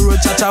they a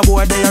road, cha-cha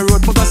boy they a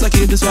road. My gosh, I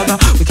keep the swagger,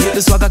 we keep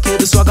the swagger, keep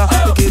the swagger,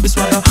 we keep the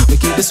swagger, we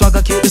keep the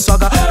swagger, keep the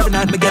swagger. Every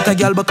night me get a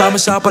girl because me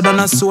sharper than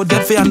a sword.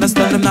 Get fi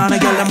understand them now, a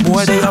girl them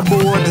boy they a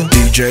bored.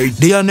 DJ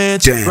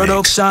Denik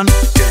production.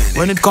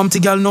 When it come to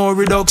girl no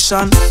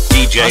reduction.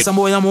 DJ some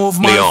boy I move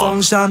my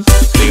function.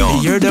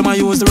 Leon. You hear them I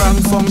use the wrong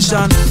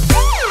function.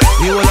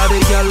 We all of the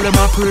girl them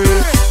a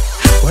pray.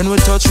 When we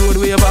touch road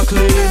we ever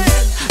clean.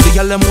 The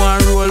girl them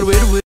want roll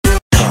with we.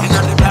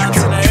 Inna the dance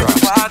in every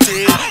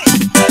party.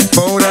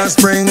 Powder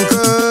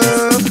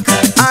sprinkle,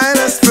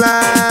 eyeless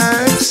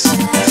flash.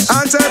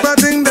 All type of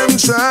thing them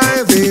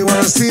try. They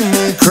wanna see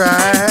me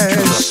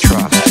crash.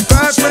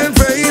 Parchment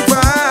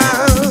paper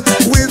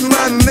with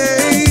my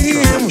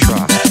name.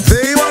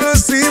 They wanna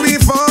see me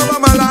fall,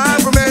 but my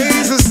life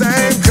remains the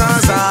same.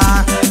 Cause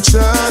I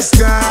trust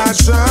God,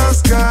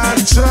 trust God,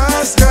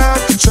 trust God,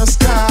 trust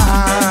God.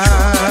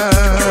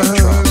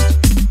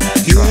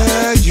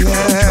 Yeah,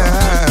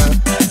 yeah.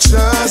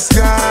 Trust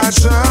God,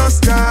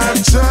 trust God,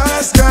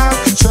 trust God,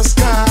 trust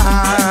God.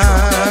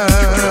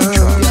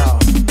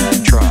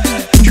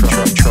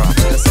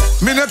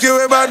 Me no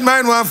care about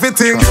mine one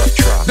fitting.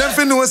 Them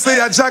fi know say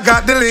I jack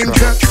got the link.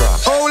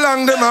 How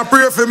long them a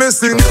pray for me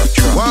sing?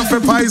 One for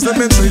poison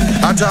me drink.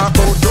 I talk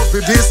about dope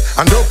for this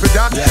and dope for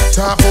that.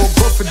 Talk about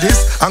go for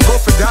this and go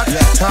for that.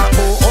 Talk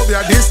about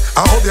obia this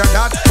and obia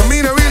that. But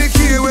me no really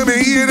care when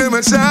me hear them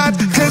a chat.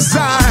 Cause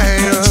I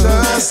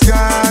trust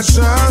God,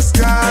 trust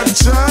God,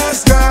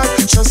 trust God,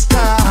 trust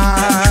God.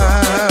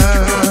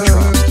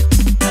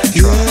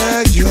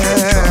 Yeah,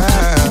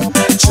 yeah.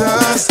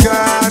 Trust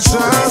God,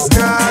 trust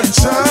God,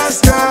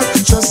 trust God,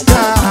 trust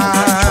God.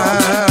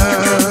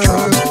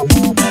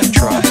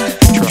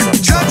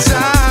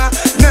 Jah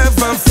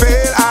never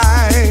fail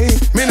I.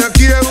 Me no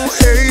care who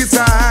hate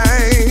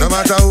I. No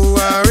matter who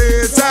I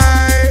rate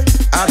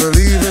I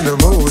believe in the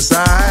Most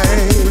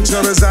High.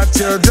 Troubles at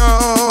your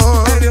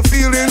door and you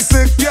feel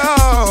insecure.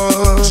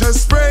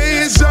 Just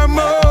praise Jah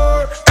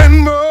more and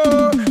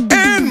more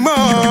and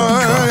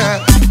more.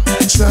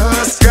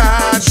 Trust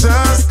God,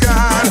 trust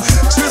God,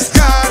 trust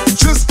God,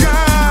 trust God.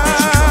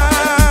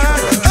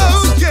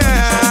 Oh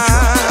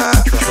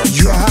yeah,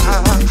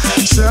 yeah.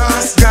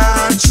 Trust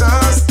God,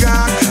 trust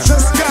God,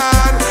 trust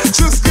God,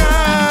 trust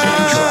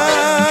God.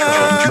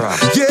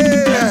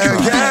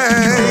 Yeah,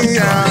 yeah,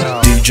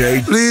 yeah. DJ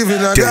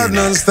Leaving a God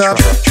non-stop.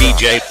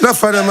 DJ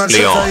Enough of them a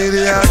Leon.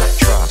 idiot.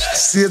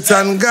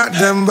 Satan got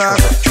them back.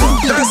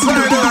 That's why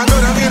they are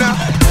gonna get a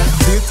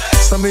pit.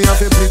 Some me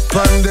have a pit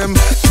on them.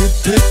 Pit,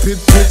 pit, pit,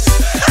 pit.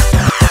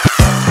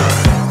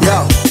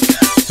 Yo,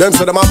 them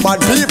say them are bad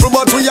people,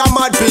 but we are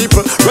mad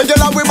people.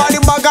 Regular we body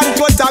bag and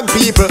to attack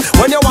people.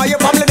 When you want your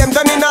family, them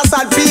turn in a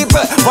sad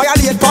people.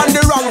 Violate on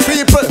the wrong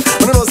people.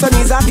 When you know some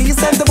is a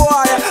decent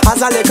boy,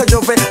 as a little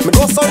juvie. Me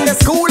go Sunday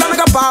school and me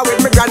go bar with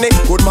me granny.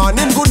 Good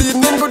morning, good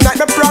evening, good night.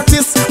 Me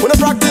practice. When I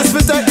practice,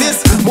 we take this.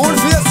 Moon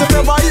face, you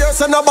never hear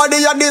so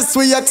nobody at this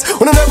way yet.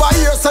 When you never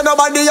hear so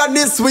nobody at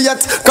this way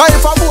yet. Cause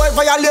if a boy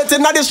violate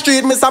in the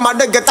street, me some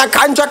they get a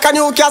contract and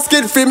you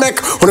casket free make.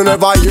 When you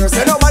never hear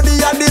so nobody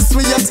at this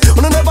way yet.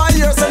 When you never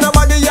hear so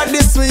nobody at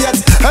this way yet.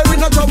 Hey, we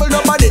no trouble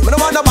nobody. Me no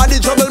want nobody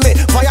trouble me.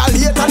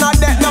 Violate and a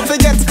death not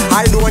forget.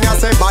 I do when you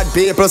say bad bad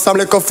people, some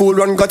little fool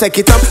run go take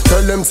it up.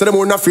 Tell them say them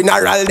on a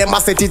funeral, them a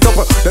set it up.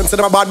 Them say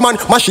them a bad man,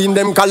 machine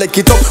them collect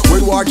it up.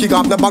 When war kick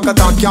off, the bag of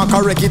talk can't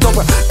correct it up.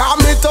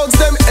 And me thugs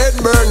them head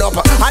burn up,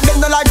 and them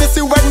not like to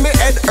see when me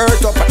head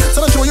hurt up.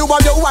 So I show you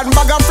what you one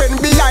bag of friend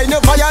behind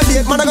you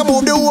violate. Man I go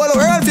move the whole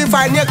world to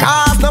find your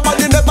cause.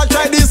 Nobody never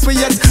try this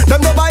way yet. Them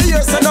never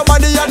hear say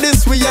nobody at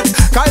this way yet.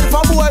 Cause if a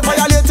boy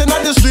violating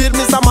on the street,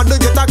 me some to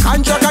get a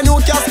contract and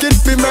you casket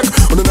fi make.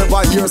 You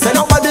never hear say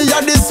nobody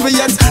at this way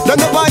yet. Them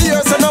never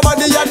hear say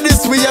nobody at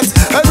this way yet.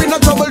 And we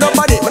not trouble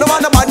nobody, me no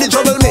want nobody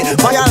trouble me.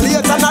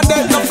 Violate and not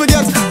dead, not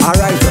forget.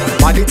 Alright,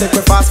 body take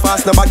me fast,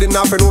 nobody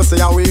not for no say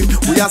away.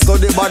 We a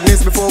study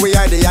badness before we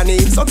hide the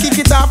name. So kick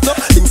it off no,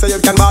 think say you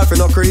can ball for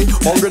no cree.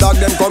 Hungry dog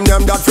them come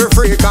them that for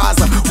free. Cause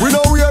we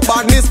know we are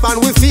badness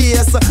man we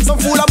face. Some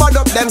fool about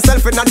up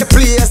themself in the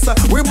place.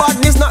 We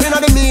badness not in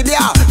the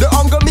media, the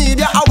hungry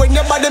media. And when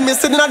nobody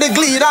missing in the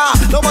glitter.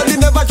 Nobody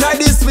never try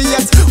this way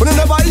yet. We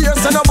never hear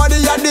say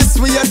nobody at this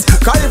way yet.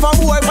 Cause if a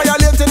boy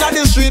violating on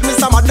the street, me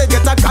some they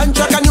get a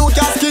contract and you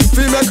can't skip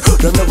fi make.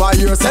 They never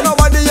hear say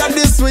nobody at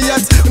this way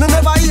yet. We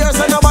never hear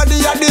say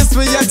nobody at this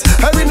way yet.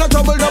 And we not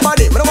trouble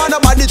nobody, me no want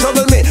nobody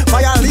trouble me.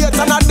 Violate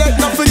and not dead,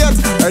 not forget.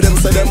 And them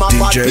say them are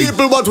bad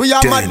people, but we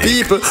are mad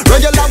people.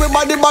 Regular we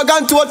body bag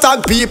and to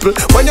attack people.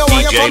 When you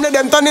want you come to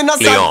them turning a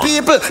sad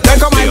people. Then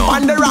come and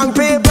find the wrong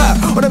people.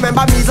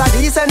 Remember me's a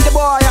decent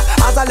boy.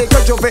 As a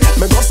little jumpy,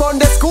 me go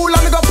Sunday school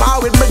and me go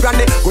power with me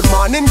granny. Good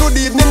morning, good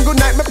evening, good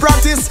night, me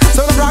practice.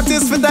 So me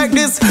practice for like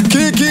this.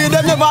 Kiki,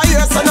 them never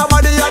hear so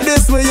nobody at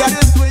this way.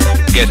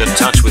 Get in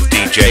touch with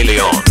DJ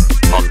Leon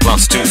on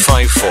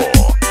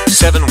 +254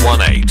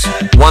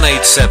 718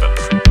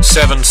 187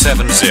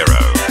 770.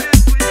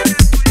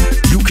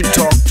 You can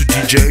talk to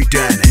DJ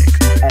Denik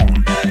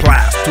on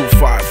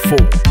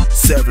 +254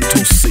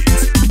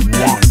 726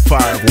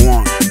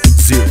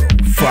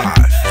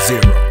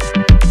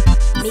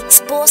 151050.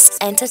 Mix Boss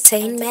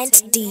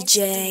Entertainment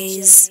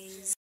DJs.